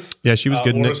wife. Yeah, she was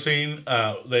good in it. Laura Scene,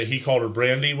 that he called her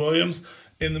Brandy Williams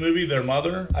in the movie, their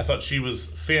mother. I thought she was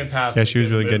fantastic. Yeah, she was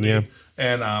in the really good, movie. yeah.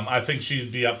 And I think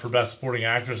she'd be up for Best Supporting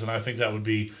Actress, and I think that would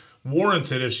be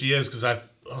warranted if she is, because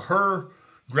her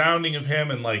grounding of him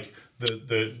and like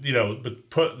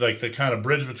the kind of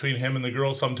bridge between him and the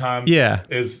girl sometimes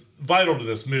is vital to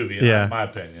this movie, in my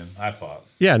opinion, I thought.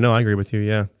 Yeah, no, I agree with you,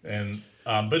 yeah. And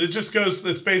but it just goes,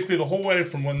 it's basically the whole way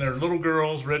from when they're little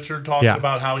girls, Richard talking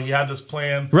about how he had this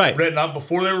plan written up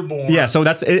before they were born. Yeah, so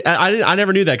that's it. I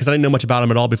never knew that because I didn't know much about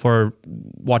him at all before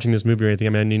watching this movie or anything.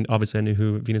 I mean, obviously I knew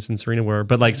who Venus and Serena were,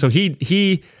 but like, so he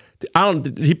planned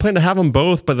to have them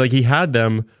both, but like he had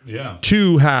them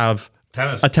to have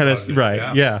tennis.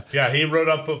 Right. Yeah. He wrote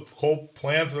up a whole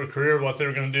plan for their career, what they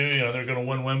were going to do. They're going to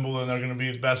win Wimbledon. They're going to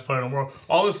be the best player in the world.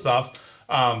 All this stuff.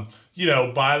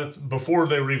 Before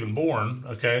they were even born.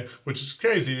 Okay, which is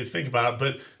crazy to think about.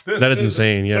 But this is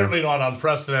insane. Yeah. Certainly not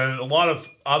unprecedented. A lot of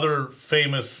other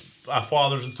famous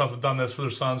fathers and stuff have done this for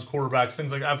their sons, quarterbacks,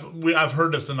 things like that. I've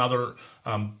heard this in other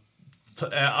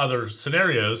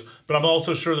scenarios, but I'm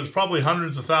also sure there's probably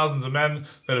hundreds of thousands of men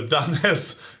that have done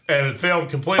this and it failed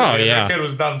completely. Oh, yeah. That kid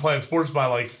was done playing sports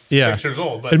by 6 years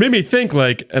old. But it made me think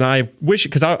and I wish,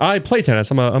 because I play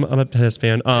tennis. I'm a tennis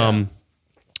fan.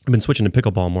 I've been switching to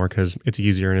pickleball more because it's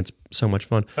easier and it's so much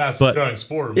fun. Fastest growing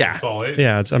sport. Yeah,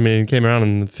 it came around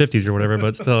in the 50s or whatever,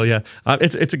 but still,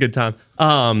 it's a good time.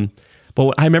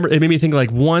 But I remember it made me think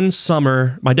one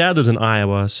summer, my dad lives in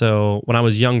Iowa. So when I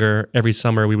was younger, every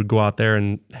summer we would go out there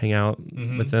and hang out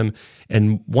with him.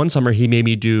 And one summer he made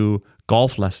me do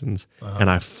golf lessons and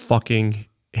I fucking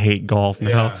hate golf now.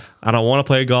 Yeah. I don't want to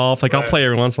play golf. I'll play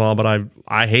every once in a while, but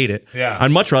I hate it. Yeah.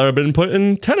 I'd much rather have been put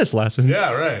in tennis lessons.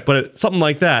 Yeah, right. But something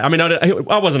like that. I mean,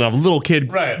 I wasn't a little kid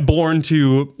born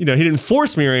to, he didn't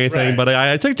force me or anything, but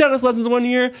I took tennis lessons 1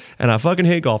 year and I fucking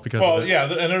hate golf because of it. Well, yeah,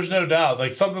 and there's no doubt,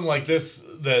 something like this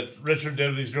that Richard did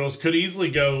with these girls could easily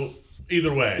go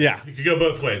either way. Yeah. It could go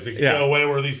both ways. It could go a way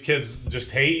where these kids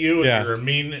just hate you and you're a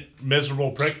mean,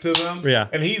 miserable prick to them. Yeah.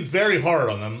 And he's very hard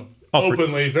on them,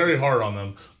 very hard on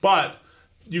them. But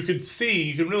you can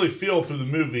really feel through the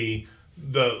movie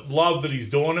the love that he's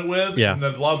doing it with and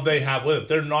the love they have with it.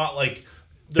 They're not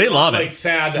they love it.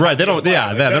 Sad. Right. They don't,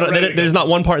 there's not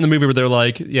one part in the movie where they're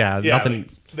nothing.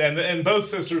 And both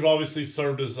sisters obviously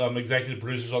served as executive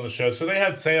producers on the show, so they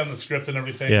had say on the script and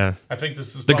everything. Yeah, I think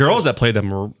this is the girls that played them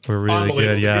were really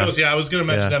good. Yeah, the girls, I was going to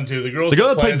mention them too. The girl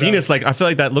that played Venus, I feel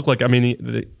like that looked like. I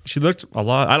mean, she looked a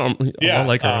lot. I don't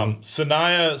like her.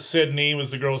 Sanaya Sidney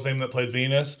was the girl's name that played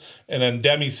Venus, and then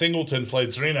Demi Singleton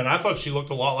played Serena, and I thought she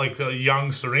looked a lot like the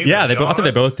young Serena. Yeah, I thought they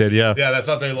both did. Yeah, I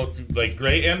thought they looked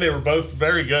great, and they were both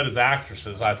very good as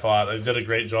actresses. I thought they did a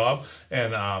great job,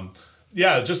 and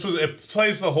it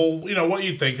plays the whole, what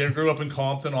you'd think. They grew up in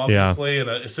Compton, obviously, in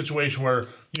a situation where,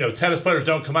 tennis players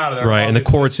don't come out of there. Right, and the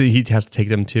courts he has to take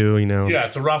them to, Yeah,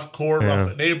 it's a rough court,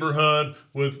 rough neighborhood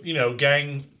with,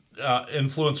 gang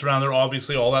influence around there,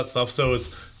 obviously, all that stuff. So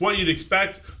it's what you'd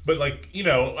expect. But,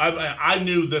 I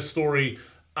knew this story.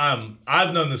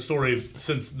 I've known this story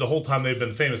since the whole time they've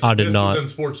been famous. I did not. This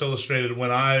was in Sports Illustrated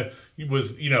when I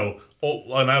was,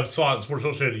 and I saw it in Sports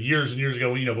Illustrated years and years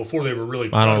ago, before they were really.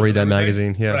 I don't read that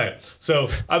magazine. Yeah. Right. So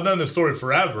I've known this story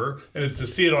forever, and to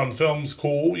see it on film's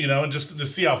cool, and just to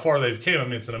see how far they've came. I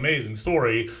mean, it's an amazing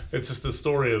story. It's just the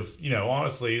story of,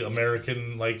 honestly,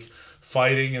 American,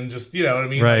 fighting and just, what I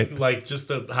mean? Right. Just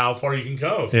how far you can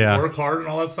go if you work hard and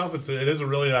all that stuff. It is a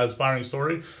really inspiring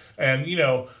story. And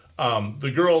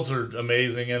the girls are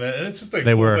amazing in it, and it's just a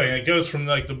They cool were. thing. It goes from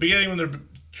like the beginning when they're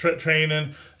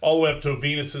training all the way up to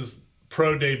Venus's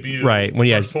pro debut. Right. When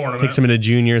tournament. takes them into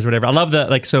juniors, whatever. I love that.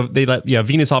 Like, so they let,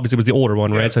 Venus obviously was the older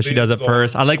one, right? So she does it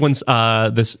first. I like when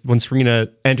Serena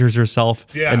enters herself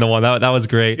in the one. That was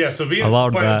great. Yeah. So Venus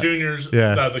is playing juniors.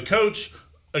 Yeah. The coach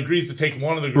agrees to take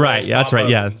one of the girls. Right. Yeah, that's right.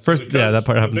 Yeah. First, that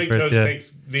part happens the big first. coach Yeah.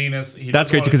 takes Venus.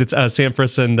 That's great too because it's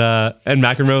Sampras and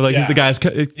McEnroe. Like he's the guy's.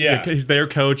 Yeah. He's their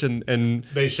coach and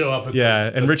they show up.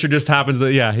 And Richard just happens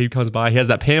to he comes by. He has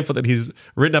that pamphlet that he's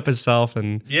written up himself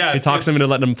and he talks him into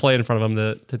letting him play in front of him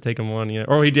to take him on.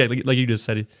 Or he did like you just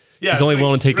said. He's only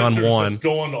willing to take Richard's on one. Just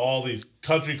going to all these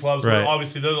country clubs where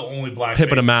obviously they're the only black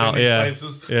pipping them out.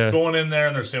 Places. Going in there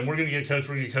and they're saying we're going to get a coach.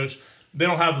 We're going to get a coach. They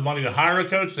don't have the money to hire a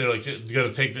coach. They're like going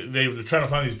to take. They're trying to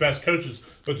find these best coaches,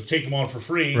 but to take them on for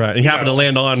free. Right. And he happened to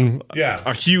land on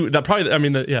a huge. That probably. I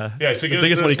mean, So the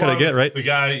biggest one he could have get. Right. The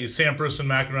guy Sampras and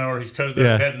McEnroe, he's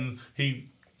heading. He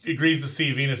agrees to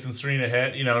see Venus and Serena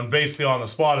hit. And basically on the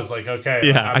spot is like,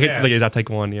 okay. I get the take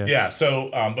one. Yeah. Yeah. So,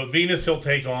 but Venus he'll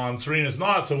take on. Serena's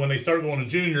not. So when they start going to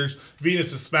juniors,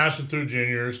 Venus is smashing through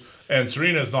juniors, and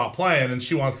Serena's not playing, and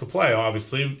she wants to play.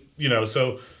 Obviously,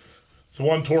 So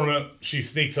one tournament, she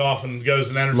sneaks off and goes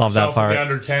and enters herself in the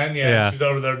under 10. Yeah, she's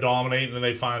over there dominating, and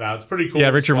they find out. It's pretty cool. Yeah,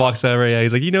 Richard walks over. Yeah,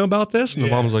 he's like, you know about this? And the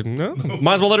mom's like, no.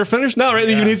 Might as well let her finish. No, right?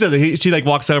 Even he says it. She like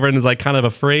walks over and is like kind of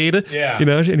afraid. Yeah.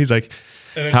 And he's like,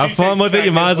 have fun with it.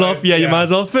 You might as well. You might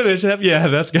as well finish. Yeah,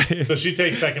 that's great. So she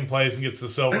takes second place and gets the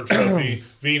silver trophy.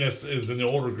 Venus is in the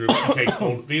older group.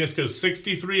 Venus goes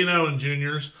 63-0 in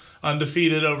juniors,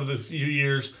 undefeated over the few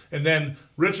years. And then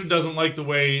Richard doesn't like the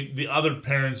way the other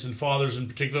parents and fathers in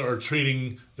particular are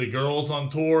treating the girls on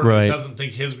tour. Right. He doesn't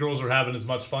think his girls are having as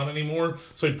much fun anymore.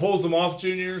 So he pulls them off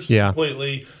juniors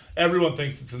completely. Everyone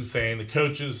thinks it's insane. The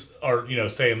coaches are,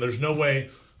 saying there's no way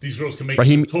these girls can make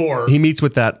the tour. He meets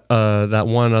with that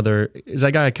one other. Is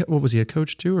that guy? What was he, a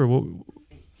coach too, or what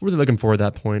were they looking for at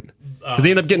that point? Because they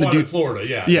end up getting the dude in Florida.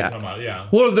 Yeah.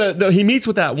 Well, he meets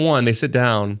with that one. They sit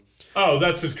down. Oh,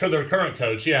 that's their current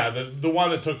coach. Yeah, the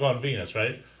one that took on Venus,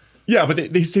 right? Yeah, but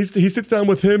he sits down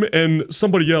with him and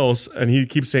somebody else, and he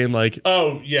keeps saying like,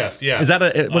 "Oh, yes, yeah." Is that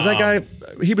that guy?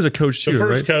 He was a coach too, right? The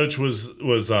right? first coach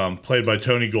was played by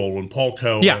Tony Goldwyn, Paul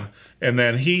Cohen. Yeah, and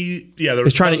then he's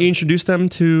trying to introduce them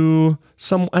to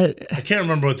some. I can't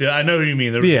remember I know who you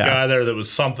mean. There was a guy there that was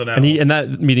something else, and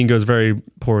that meeting goes very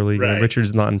poorly. Right.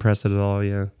 Richard's not impressed at all.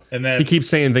 Yeah. And then he keeps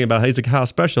saying things about how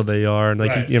special they are, and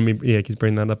like he's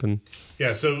bringing that up, and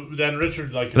So then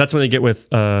Richard that's when they get with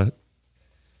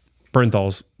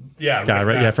Bernthal's guy,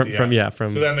 right? From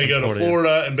So then they go to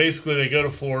Florida, and basically they go to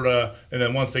Florida, and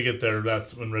then once they get there,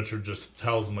 that's when Richard just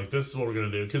tells them like, "This is what we're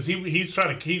going to do," because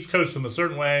he's coached them a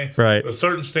certain way, right? A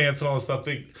certain stance and all this stuff.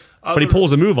 But he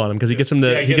pulls a move on him because he gets him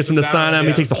to sign him.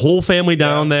 He takes the whole family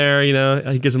down there.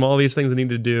 He gives them all these things they need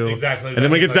to do. Exactly. And then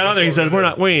when he gets down there, he says,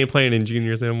 we ain't playing in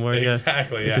juniors anymore.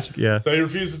 Exactly. Yeah. So he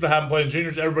refuses to have him play in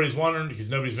juniors. Everybody's wondering because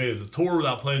nobody's made it as a tour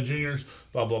without playing juniors.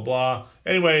 Blah blah blah.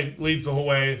 Anyway, leads the whole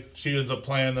way. She ends up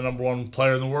playing the number one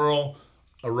player in the world,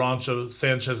 Arantxa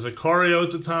Sanchez Vicario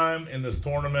at the time in this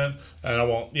tournament, and I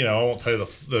won't tell you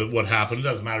what happened. It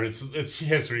doesn't matter. It's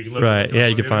history. You can look right? Yeah,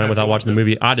 you can find it without watching the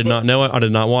movie. I did not know it. I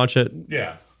did not watch it.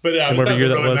 Yeah, but it doesn't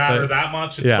really matter that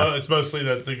much. It's mostly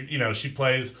that she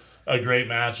plays a great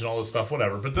match and all this stuff,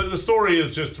 whatever. But the story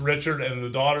is just Richard and the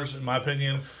daughters, in my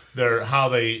opinion, how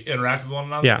they interact with one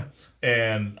another. Yeah,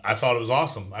 and I thought it was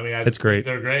awesome. I mean, it's great.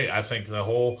 They're great. I think the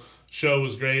whole show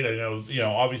was great. I know,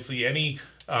 obviously any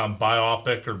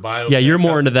biopic or biopic. Yeah, you're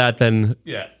more into that than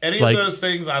any of those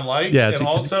things I like. Yeah, and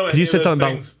also because you said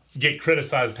something about get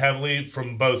criticized heavily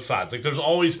from both sides. Like there's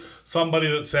always somebody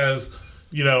that says,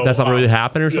 that's not really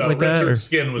happened or something like that. Richard's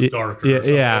skin was darker.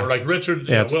 Or like Richard.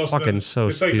 It's Will Smith. fucking so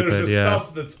it's stupid. Like there's just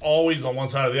stuff that's always on one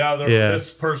side or the other. Yeah.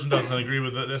 This person doesn't agree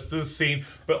with this scene,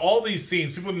 but all these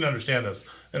scenes, people didn't understand this.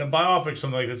 In a biopic,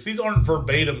 something like this, these aren't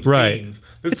verbatim scenes.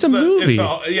 It's a movie.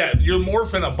 You're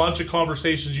morphing a bunch of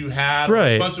conversations you had,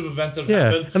 a bunch of events that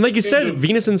happened. And like you said,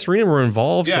 Venus and Serena were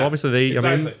involved, so obviously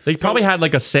they probably had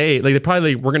like a say. Like they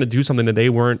probably were going to do something that they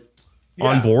weren't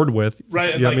on board with.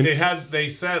 Right, and they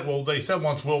said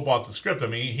once Will bought the script, I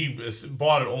mean, he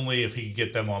bought it only if he could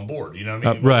get them on board. You know what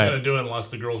I mean? He wasn't going to do it unless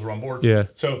the girls were on board. Yeah.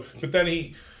 So, but then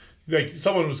I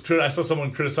saw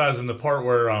someone criticizing the part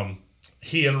where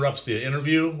he interrupts the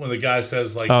interview when the guy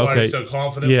says like, "Why are you so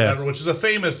confident?" Whatever, which is a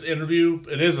famous interview.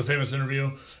 It is a famous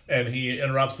interview, and he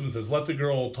interrupts him and says, "Let the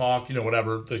girl talk,"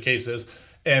 whatever the case is,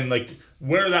 and like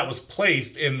where that was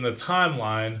placed in the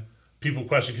timeline people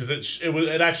question because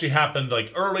it actually happened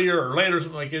like earlier or later.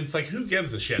 Like it's like who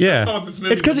gives a shit? Yeah, that's not what this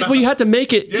movie. It's because you have to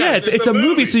make it. Yeah, it's a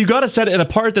movie, so you got to set it in a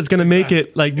part that's going to make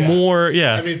it like more.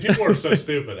 Yeah, I mean, people are so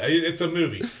stupid. It's a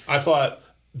movie. I thought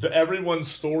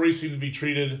everyone's story seemed to be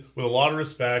treated with a lot of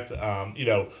respect.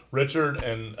 Richard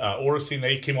and Oracene,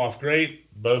 they came off great.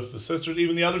 Both the sisters,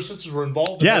 even the other sisters, were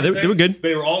involved. Yeah, they were good.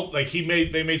 They were all like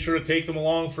they made sure to take them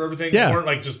along for everything. Yeah. They weren't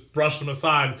like just brushed them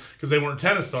aside because they weren't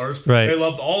tennis stars. Right. They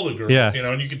loved all the girls. Yeah.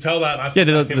 And you could tell that. And I thought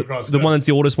that came across the good. one that's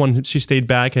the oldest one, she stayed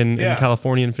back in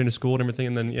California and finished school and everything,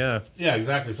 and then Yeah,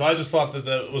 exactly. So I just thought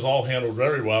that was all handled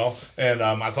very well, and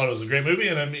I thought it was a great movie,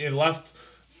 and I mean, it left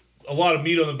a lot of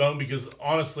meat on the bone because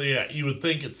honestly, you would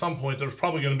think at some point there's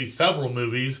probably going to be several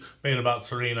movies made about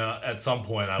Serena at some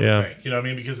point. I would think, you know what I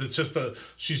mean? Because it's just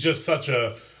she's just such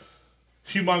a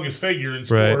humongous figure in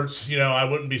sports. Right. I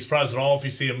wouldn't be surprised at all if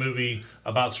you see a movie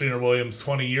about Serena Williams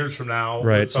 20 years from now.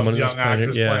 Right, with some young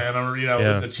actress playing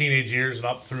her, the teenage years and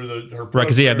up through her. Right,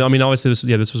 because I mean,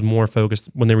 obviously, this was more focused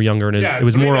when they were younger, and it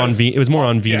was more on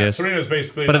Venus. Yeah, Serena's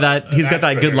basically. But he's got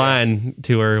that good line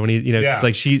to her when he's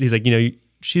like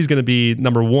she's going to be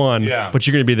number one, but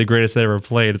you're going to be the greatest that ever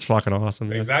played. It's fucking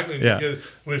awesome. Exactly. Yeah.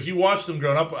 Because if you watched them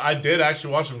growing up, I did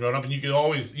actually watch them growing up, and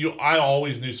I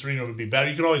always knew Serena would be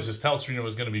better. You could always just tell Serena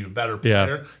was going to be a better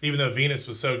player, even though Venus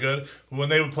was so good. But when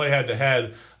they would play head to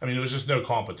head, I mean, it was just no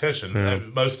competition. Yeah.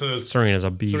 Most of those. Serena's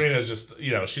a beast. Serena's just,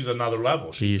 she's another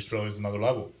level. She's really another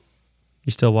level.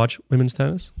 You still watch women's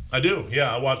tennis? I do,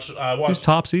 yeah. I watch. Who's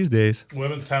tops these days?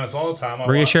 Women's tennis all the time.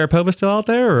 Maria Sharapova still out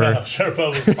there? Or? No,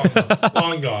 Sharapova's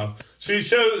long gone.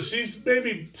 She's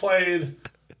maybe played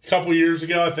a couple years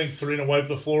ago. I think Serena wiped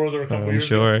the floor with her a couple years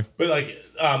ago. But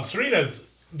Serena's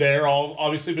there,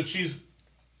 obviously, but she's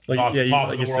not the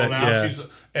top of the world now.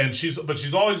 Yeah.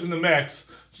 She's always in the mix.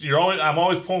 I'm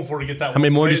always pulling for her to get that. How many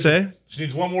more did you say? She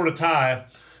needs one more to tie,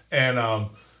 and.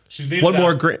 One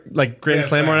more Grand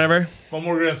Slam or whatever. One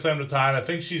more Grand Slam to tie, and I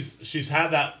think she's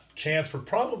had that chance for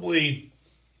probably,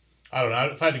 I don't know.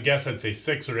 If I had to guess, I'd say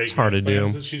 6 or 8. It's hard to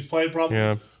do. That she's played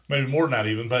probably, maybe more than that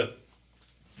even. But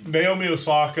Naomi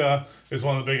Osaka is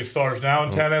one of the biggest stars now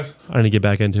in tennis. I need to get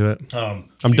back into it.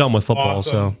 I'm done with football,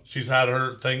 awesome. so she's had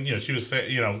her thing. She was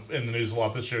in the news a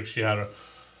lot this year. She had a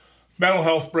mental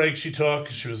health break she took.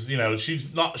 She was, she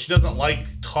doesn't like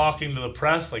talking to the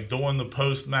press, like doing the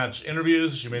post-match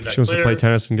interviews. She made that clear. She wants to play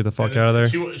tennis and get the fuck out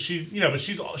of there.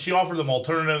 She offered them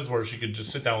alternatives where she could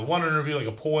just sit down with one interview, like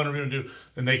a poll interview,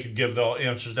 and they could give the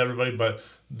answers to everybody. But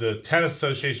the Tennis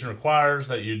Association requires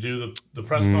that you do the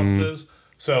press conferences.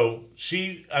 So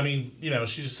she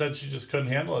just said she just couldn't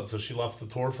handle it. So she left the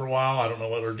tour for a while. I don't know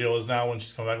what her deal is now when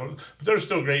she's come back. But there's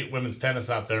still great women's tennis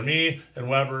out there. Me and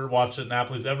Weber watch it at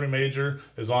Napoli's. Every major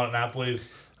is on at Napoli's.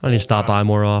 I need to stop by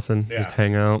more often. Just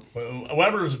hang out.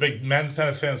 Weber is a big men's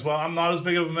tennis fan as well. I'm not as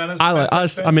big of a men's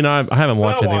tennis fan. I haven't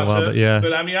watched anything in a while, but yeah.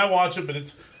 But I watch it, but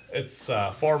it's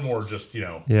far more just, Yeah,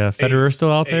 Federer's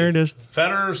still out there.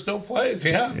 Federer still plays,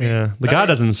 yeah. Yeah, the guy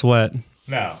doesn't sweat.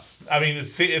 No.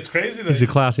 It's crazy that he's a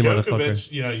classy motherfucker.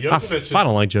 Jokovic. I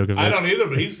don't like Djokovic. I don't either,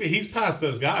 but he's past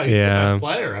those guys. He's the best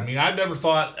player. I never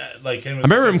thought like him. I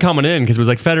remember him coming in because it was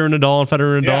like Federer and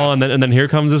Nadal, and then here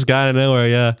comes this guy out of nowhere.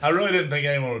 Yeah. I really didn't think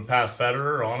anyone would pass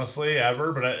Federer, honestly,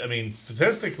 ever. But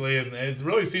statistically, it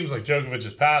really seems like Djokovic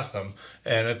has passed him,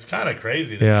 and it's kind of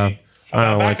crazy to me.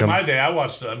 Back in my day, I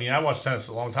watched tennis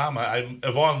a long time.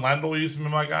 Yvonne Lendl used to be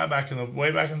my guy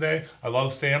way back in the day. I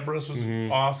love Sampras,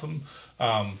 was awesome.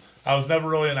 I was never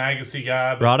really an Agassi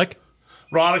guy.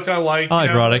 Roddick I like.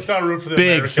 Roddick. It's got to root for the Big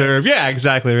Americans. serve. Yeah,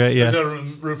 exactly right. Yeah. It's got to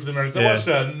root for the Americans. I watched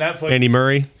Netflix. Andy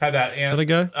Murray. Had that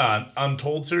guy?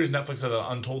 Untold series. Netflix had an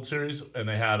Untold series, and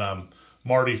they had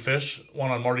Marty Fish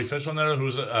on there, who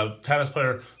was a tennis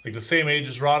player like the same age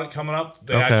as Roddick coming up.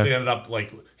 They actually ended up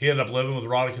he ended up living with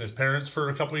Roddick and his parents for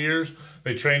a couple of years.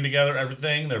 They trained together,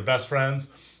 everything. They're best friends.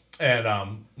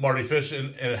 And Marty Fish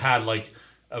and it had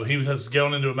he was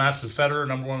going into a match with Federer,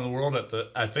 number 1 in the world at the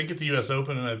U.S.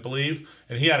 Open, I believe,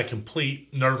 and he had a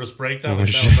complete nervous breakdown.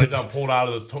 Pulled out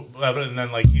of the and then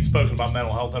he's spoken about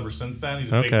mental health ever since then.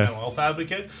 He's a big mental health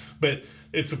advocate, but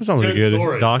it's a good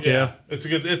story. Doc, yeah. It's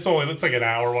like an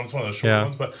hour one. It's one of those short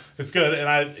ones, but it's good.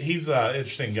 And he's an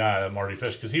interesting guy, Marty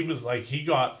Fish, because he was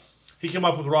he came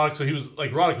up with Roddick, so he was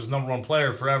Roddick was number 1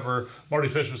 player forever. Marty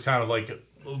Fish was kind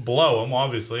of below him,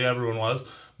 obviously everyone was,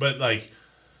 but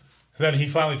then he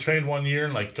finally trained 1 year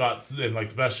and got in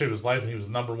the best shape of his life, and he was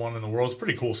number 1 in the world. It's a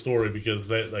pretty cool story because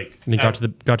they And he got to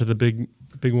the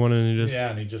big one, and he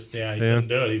just he couldn't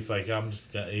do it. He's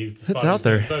it's out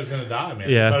there. He thought he was gonna die,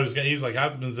 man. Yeah. He's I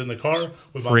was in the car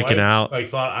with my freaking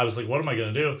wife, out. I was what am I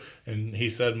gonna do? And he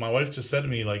said, my wife just said to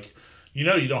me you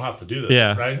don't have to do this,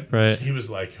 Yeah, right? right. He was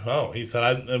like, oh, he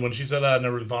said, and when she said that, I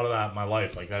never thought of that in my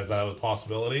life, like as that was a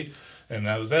possibility, and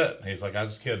that was it. He's like, I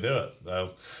just can't do it.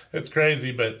 So it's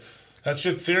crazy, but that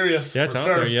shit's serious. Yeah, it's for out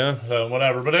sure. there, yeah. So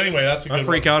whatever. But anyway, that's a good I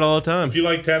freak one. out all the time. If you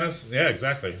like tennis, yeah,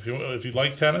 exactly. If you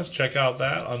like tennis, check out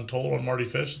that Untold on Marty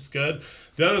Fish. It's good.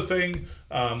 The other thing,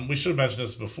 we should have mentioned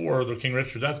this before, the King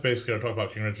Richard. That's basically our talk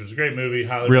about King Richard. It's a great movie.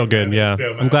 Highly Real good, yeah.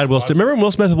 I'm glad Will Smith. Remember when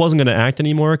Will Smith wasn't going to act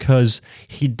anymore because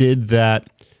he did that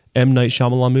M. Night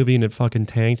Shyamalan movie and it fucking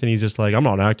tanked, and he's just like, I'm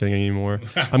not acting anymore.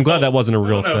 I'm glad that wasn't a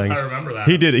real thing. I remember that.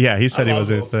 He did it. Yeah, he said he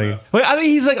wasn't a thing. Well, I think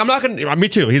he's like, I'm not gonna. Me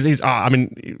too. He's I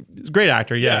mean, he's a great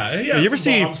actor. Yeah. Yeah, you ever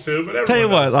see? Too, but Tell you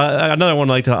what, another one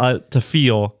like to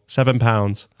feel 7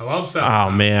 pounds. I love 7 Oh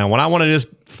pounds. man, when I want to just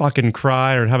fucking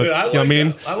cry or have a, Dude, you know what I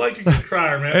mean? I like a good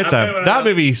crier, man. It's that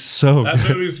movie's so That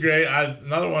good. movie's great.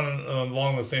 Another one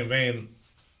along the same vein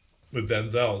with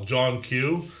Denzel, John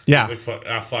Q. Yeah. He's like,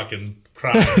 I fucking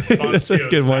cried. That's a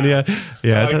good one. Yeah,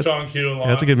 yeah. I like John Q a lot.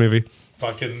 That's a good movie.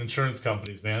 Fucking insurance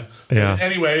companies, man. Yeah. But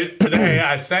anyway, today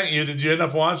I sent you. Did you end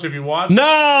up watching? If you watched, No,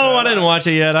 I didn't watch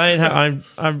it yet. I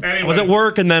was at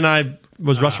work and then I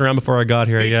was rushing around before I got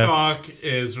here. Yeah. Peacock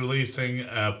is releasing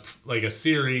a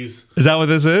series. Is that what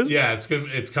this is? Yeah, it's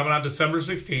coming out December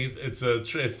 16th. It's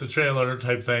the trailer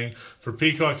type thing for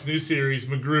Peacock's new series,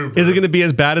 MacGruber. Is it going to be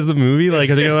as bad as the movie? Like,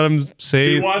 are they going to let him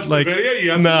say, You watched like, the video? You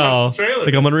have to no, watch the trailer.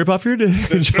 like I'm going to rip off your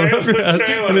dick and shove it up your ass,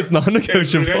 and it's non-negotiable.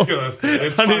 It's ridiculous.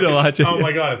 It's I need to watch it. Oh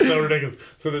my god, it's so ridiculous.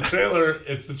 So the trailer.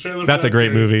 That's for a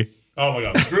great series. movie. Oh my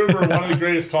god, MacGruber, one of the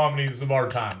greatest comedies of our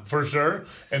time, for sure.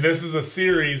 And this is a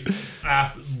series,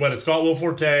 but it's got Will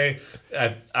Forte.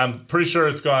 I'm pretty sure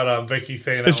it's got Vicky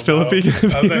saying. Is Philippi gonna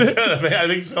be I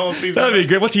think Philippi's. That'd be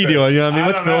great. What's he doing? You know what I mean?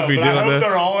 What's Philippi doing? I hope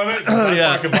they're all in it. I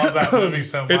yeah. fucking love that movie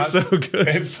so much. It's so good.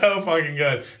 It's so fucking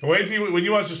good. And wait till when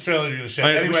you watch this trailer, you're gonna shit.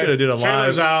 We Anyway, should have did a live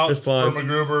trailer's out response. for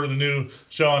MacGruber, the new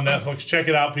show on Netflix. Check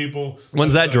it out, people.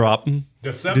 When's that drop?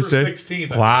 December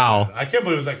 16th. Wow. I can't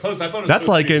believe it was that close. I thought it was That's supposed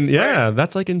like to be in spring.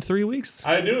 that's like in 3 weeks.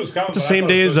 I knew it was coming. It's the same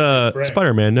day as Spider.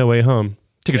 Spider-Man: No Way Home.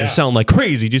 Tickets Yeah. are selling like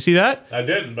crazy. Did you see that? I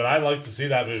didn't, but I'd like to see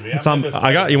that movie. It's on.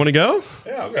 I got. You want to go?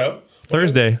 Yeah, I'll go.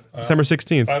 Thursday, December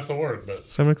 16th. I have to work, but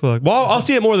 7 o'clock. Well, I'll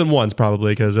see it more than once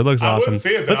probably because it looks I awesome. wouldn't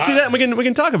see it, Let's see that. And we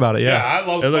can talk about it. Yeah, I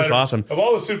love. it. Looks Spider- awesome. Of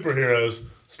all the superheroes,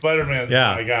 Spider-Man's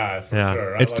my guy for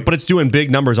sure. But it's doing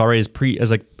big numbers already as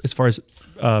far as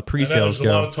There's pre-sales a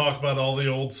lot go. of talk about all the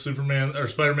old Superman or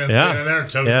Spider-Man Yeah. in there,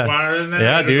 Tobey Yeah. Maguire in there,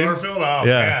 Yeah, Andrew dude. Garfield. Oh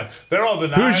Yeah. man, they're all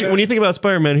denying. When you think about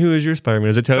Spider-Man, who is your Spider-Man?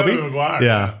 Is it Toby? Tobey Maguire.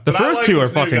 Yeah, the But I first like two are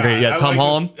this new fucking guy. great. Yeah, I Tom like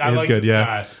Holland this- I is like good. this Yeah,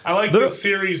 guy. I like this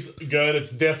series good.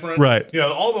 It's different. Right. You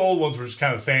know, all the old ones were just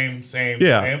kind of same.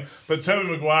 Yeah. Same. But Tobey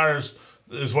Maguire's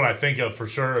is what I think of for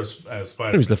sure as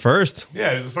Spider-Man. he was the first.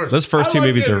 Yeah, he was the first. Those first I two like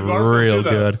movies are Andrew Garfield real too,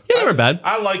 though. good. Yeah, they were bad.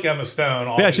 I like Emma Stone.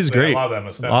 Yeah, she's obviously. great. I love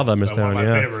Emma Stone. Love Emma So one Stone. of my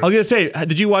Yeah, favorites. I was gonna say,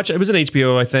 did you watch? It was an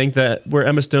HBO, I think, where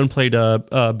Emma Stone played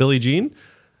Billie Jean,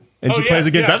 and she plays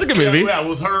against. That's a good movie. Yeah,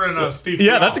 with her and Steve.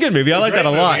 Yeah, Carell. that's a good movie. I like Great that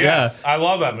a lot. movie, yes. I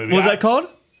love that movie. What was that called?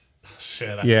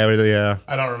 Shit. Yeah.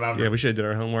 I don't remember. Yeah, we should have did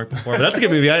our homework before. But that's a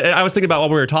good movie. I was thinking about while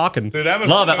we were talking. Dude, I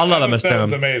love Emma Stone's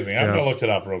Stone. amazing. I'm Yeah. gonna look it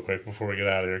up real quick before we get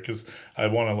out of here because I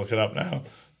want to look it up now.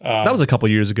 That was a couple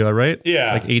years ago, right?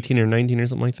 Yeah. Like 18 or 19 or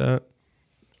something like that.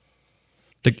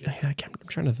 I'm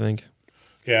trying to think.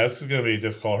 Yeah, this is gonna be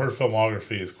difficult. Her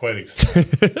filmography is quite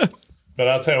extensive. But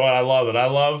I'll tell you what, I love it. I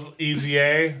love Easy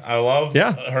A. I love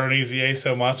her and Easy A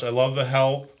so much. I love The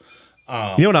Help. You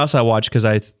know what else I watched? Because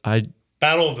I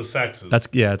Battle of the Sexes. that's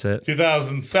it.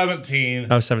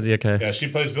 2017. I was 70. Okay. Yeah, she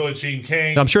plays Billie Jean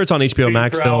King. I'm sure it's on HBO Steve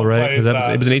Max Carell still, right? plays, Because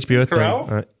it was an HBO Steve thing.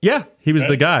 Carell? Yeah, he was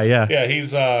the guy. Yeah. Yeah,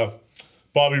 he's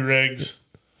Bobby Riggs.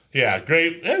 Yeah,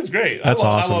 great. It's great. That's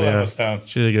awesome. I love yeah. Emma Stone.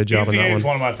 She did a good job on Easy A that is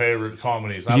one. one of my favorite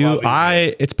comedies. I love Easy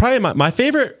A. It's probably my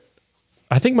favorite.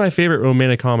 I think my favorite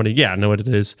romantic comedy. Yeah, I know what it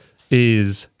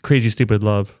is Crazy Stupid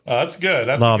Love. Oh, that's good.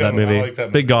 That's Love a good that movie. One. I like that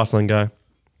movie. Big Gosling guy.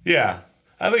 Yeah.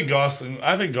 I think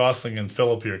Gosling and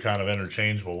Philippi are kind of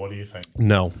interchangeable. What do you think?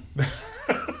 No.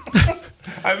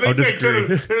 I think they disagree.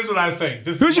 could. Here's what I think.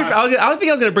 Who's your? I think I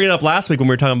was going to bring it up last week when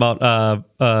we were talking about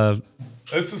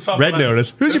this is something Red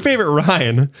Notice. Who's your favorite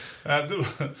Ryan?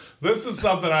 This is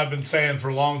something I've been saying for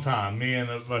a long time. Me and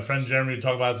my friend Jeremy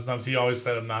talk about it sometimes. He always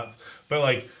said I'm nuts, but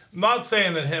like. Not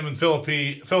saying that him and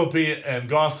Philippi and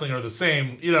Gosling are the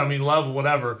same, you know what I mean, level,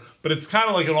 whatever. But it's kind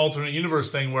of like an alternate universe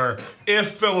thing where if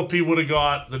Philippi would have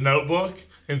got The Notebook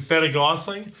instead of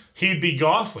Gosling, he'd be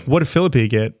Gosling. What did Philippi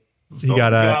get? He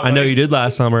got I Know You Did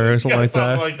Last summer or something like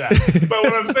that. Something like that. But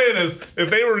what I'm saying is, if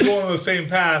they were going on the same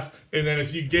path, and then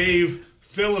if you gave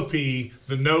Philippi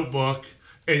The Notebook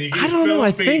and you gave I don't know,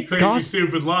 I Philippi think Crazy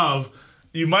Stupid Love,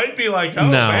 You might be like, oh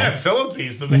No. man,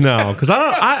 Philippe's the man. No, because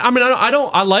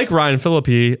I like Ryan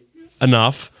Phillippe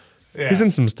enough. Yeah. He's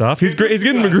in some stuff. He's great. He's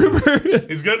getting MacGruber.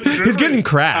 He's good. MacGruber. He's getting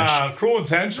Crash. Cruel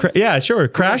Intentions. Yeah, sure.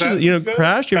 Crash is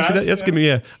Crash. You ever see that? That's good.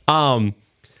 Yeah.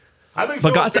 I think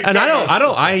But Gosling, and I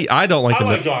don't like like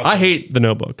the. Gosling. I hate The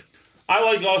Notebook. I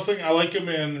like Gosling. I like him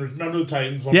in Remember the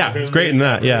Titans. Yeah, it's great in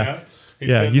that. Yeah,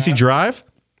 yeah. You see Drive?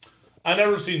 I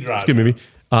never seen Drive. It's a good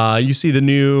movie. You see the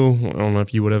new? I don't know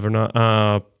if you would have or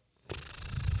not.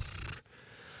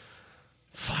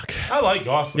 Fuck. I like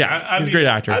Gosling. Yeah, he's a great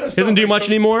actor. He doesn't do much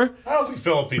anymore. I don't think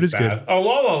Philippe's it's bad. good. Oh,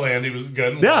 La La Land, he was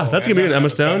good. in La Yeah, La that's Land. gonna be Emma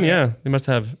Stone. Yeah, they must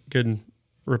have good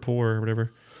rapport or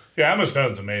whatever. Yeah, Emma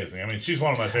Stone's amazing. I mean, she's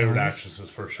one of my favorite actresses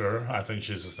for sure. I think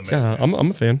she's just amazing. Yeah, I'm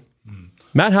a fan.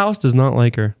 Matt House does not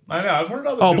like her. I know. I've heard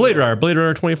other. Oh, people- Blade Runner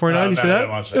 2049. You see I that?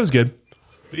 didn't watch that. It was good.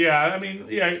 But yeah, I mean,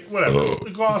 yeah, whatever.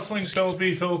 Gosling,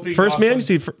 Phillippe. First Man, you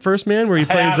see First Man where he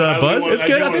plays Buzz? It's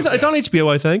good. I think it's on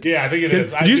HBO. I think. Yeah, I think it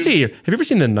is. Did you see? Have you ever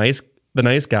seen The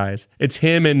Nice Guys? It's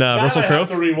him and Russell Crowe.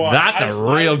 That's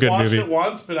a real good movie. I watched it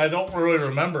once, but I don't really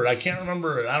remember. I can't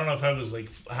remember. I don't know if I was like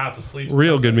half asleep.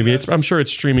 Real good movie. I'm sure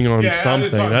it's streaming on something.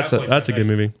 It's on That's Netflix, a good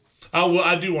movie. Oh, well,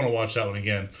 I do want to watch that one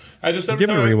again. I just every Give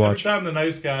it a every rewatch. time The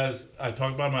Nice Guys I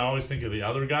talk about them, I always think of The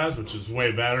Other Guys, which is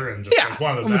way better and just like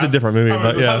one of the best. It's a different movie,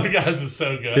 but The yeah. Other Guys is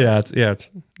so good. Yeah,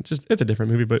 it's a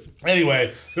different movie, but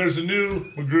Anyway, there's a new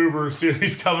MacGruber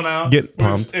series coming out. Get which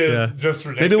pumped. is Yeah. just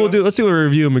ridiculous. maybe let's do a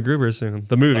review of MacGruber soon.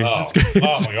 The movie. Oh. It's great.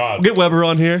 Oh my God. We'll get Weber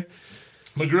on here.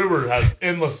 MacGruber has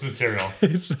endless material.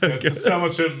 It's so good. It's so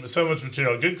much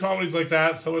material. Good comedies like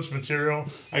that, so much material.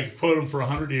 I could quote them for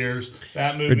 100 years.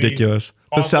 That movie, Ridiculous.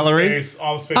 The Office Celery.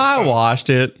 Office Space. I watched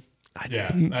it.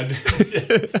 Yeah, I did.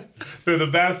 They're the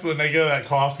best when they go to that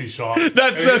coffee shop.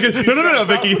 That's so good. No,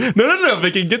 Vicky. No,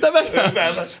 Vicky. Get that back out.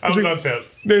 I'm not tip.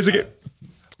 No, he's like,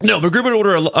 no, MacGruber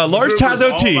order a large MacGruber's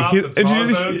Tazo all tea. about the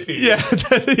Tazo tea.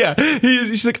 Yeah.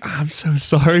 She's like, I'm so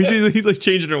sorry. He's like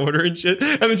changing her order and shit.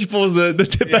 And then she pulls the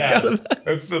tip back out of that.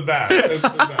 It's the best. It's the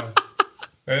best.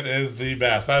 It is the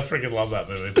best. I freaking love that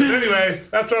movie. But anyway,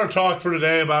 that's our talk for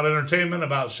today about entertainment,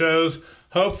 about shows.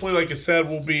 Hopefully, like I said,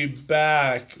 we'll be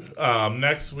back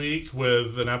next week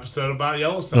with an episode about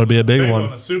Yellowstone. It'll be a big one.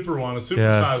 A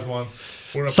supersized one.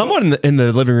 Someone in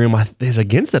the living room is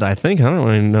against it. I think I don't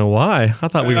really know why. I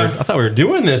thought we were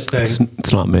doing this thing.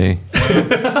 It's not me.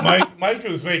 Mike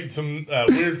was making some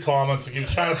weird comments. Like he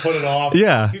was trying to put it off.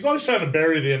 Yeah. He's always trying to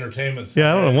bury the entertainment stuff.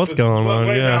 Yeah, I don't know what's going on.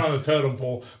 Way Yeah. down on the totem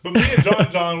pole. But me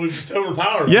and John, we've just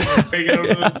overpowered. Yeah. We're taking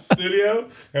over the studio,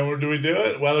 and do we do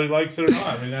it? Whether he likes it or not.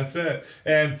 I mean, that's it.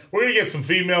 And we're gonna get some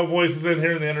female voices in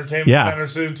here in the entertainment center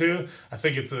soon too. I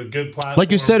think it's a good platform.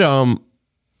 Like you said,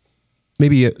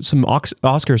 maybe some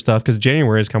Oscar stuff because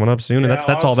January is coming up soon, and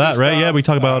that's all that, right? Yeah, we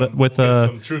talk about it with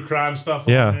some true crime stuff.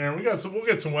 On there. We'll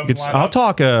get some women. I'll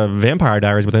talk Vampire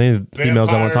Diaries with any of the females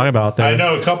I want to talk about there. I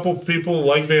know a couple people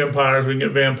like vampires. We can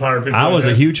get vampire people. I was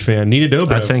a huge fan. Nina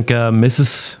Dobrev. I think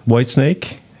Mrs.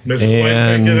 Whitesnake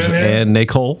and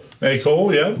Nicole.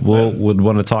 Nicole, yeah. Would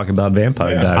want to talk about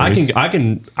Vampire Diaries.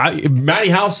 Matty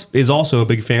House is also a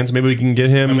big fan, so maybe we can get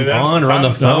him on or on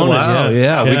the phone. Oh, wow. Me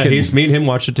and him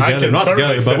watch it together. Not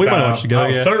together, but we might watch it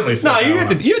together. Certainly. No, you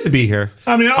have to be here.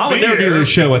 I mean, I would never do this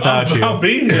show without you. I'll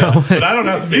be here, but I don't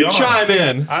have to be on. Chime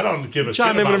in. I don't give a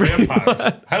shit about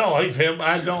vampires. I don't like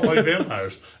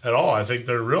vampires at all. I think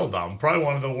they're real dumb. Probably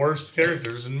one of the worst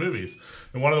characters in movies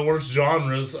and one of the worst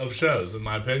genres of shows, in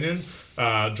my opinion.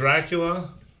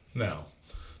 Dracula, no.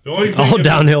 All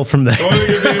downhill from there. The only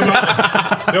good thing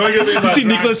about You see,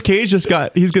 Nicolas Cage he's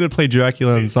going to play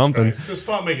Dracula in something. Christ, just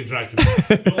stop making Dracula.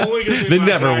 The only good thing They about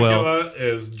never Dracula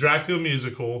is Dracula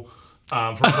musical.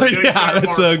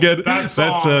 That's so good. That's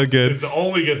so good. Is the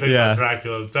only good thing about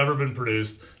Dracula that's ever been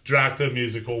produced. Dracula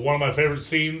musical, one of my favorite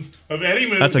scenes of any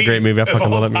movie. That's a great movie. I fucking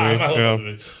love that movie. I love that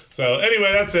movie. So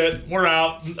anyway, that's it. We're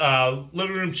out.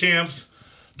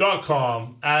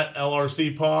 LivingRoomChamps.com at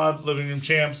LRC Pod, Living Room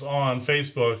Champs on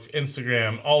Facebook,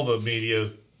 Instagram, all the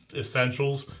media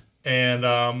essentials, and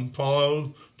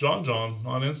follow John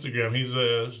on Instagram. He's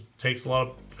takes a lot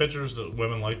of pictures that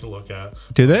women like to look at.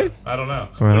 Do they? I don't know.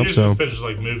 I hope so. Pictures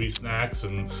like movie snacks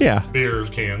and beer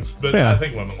cans, but Yeah. I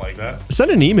think women like that. Send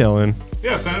an email in.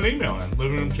 Yeah, send an email in.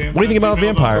 Living Room Champs. What do you think about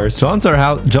vampires? John's our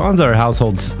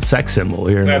household sex symbol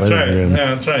here in the living room.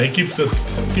 Yeah, that's right. He keeps us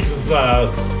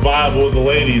viable with the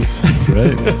ladies. That's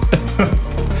right.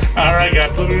 All right,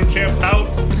 guys. Living Room Champs out.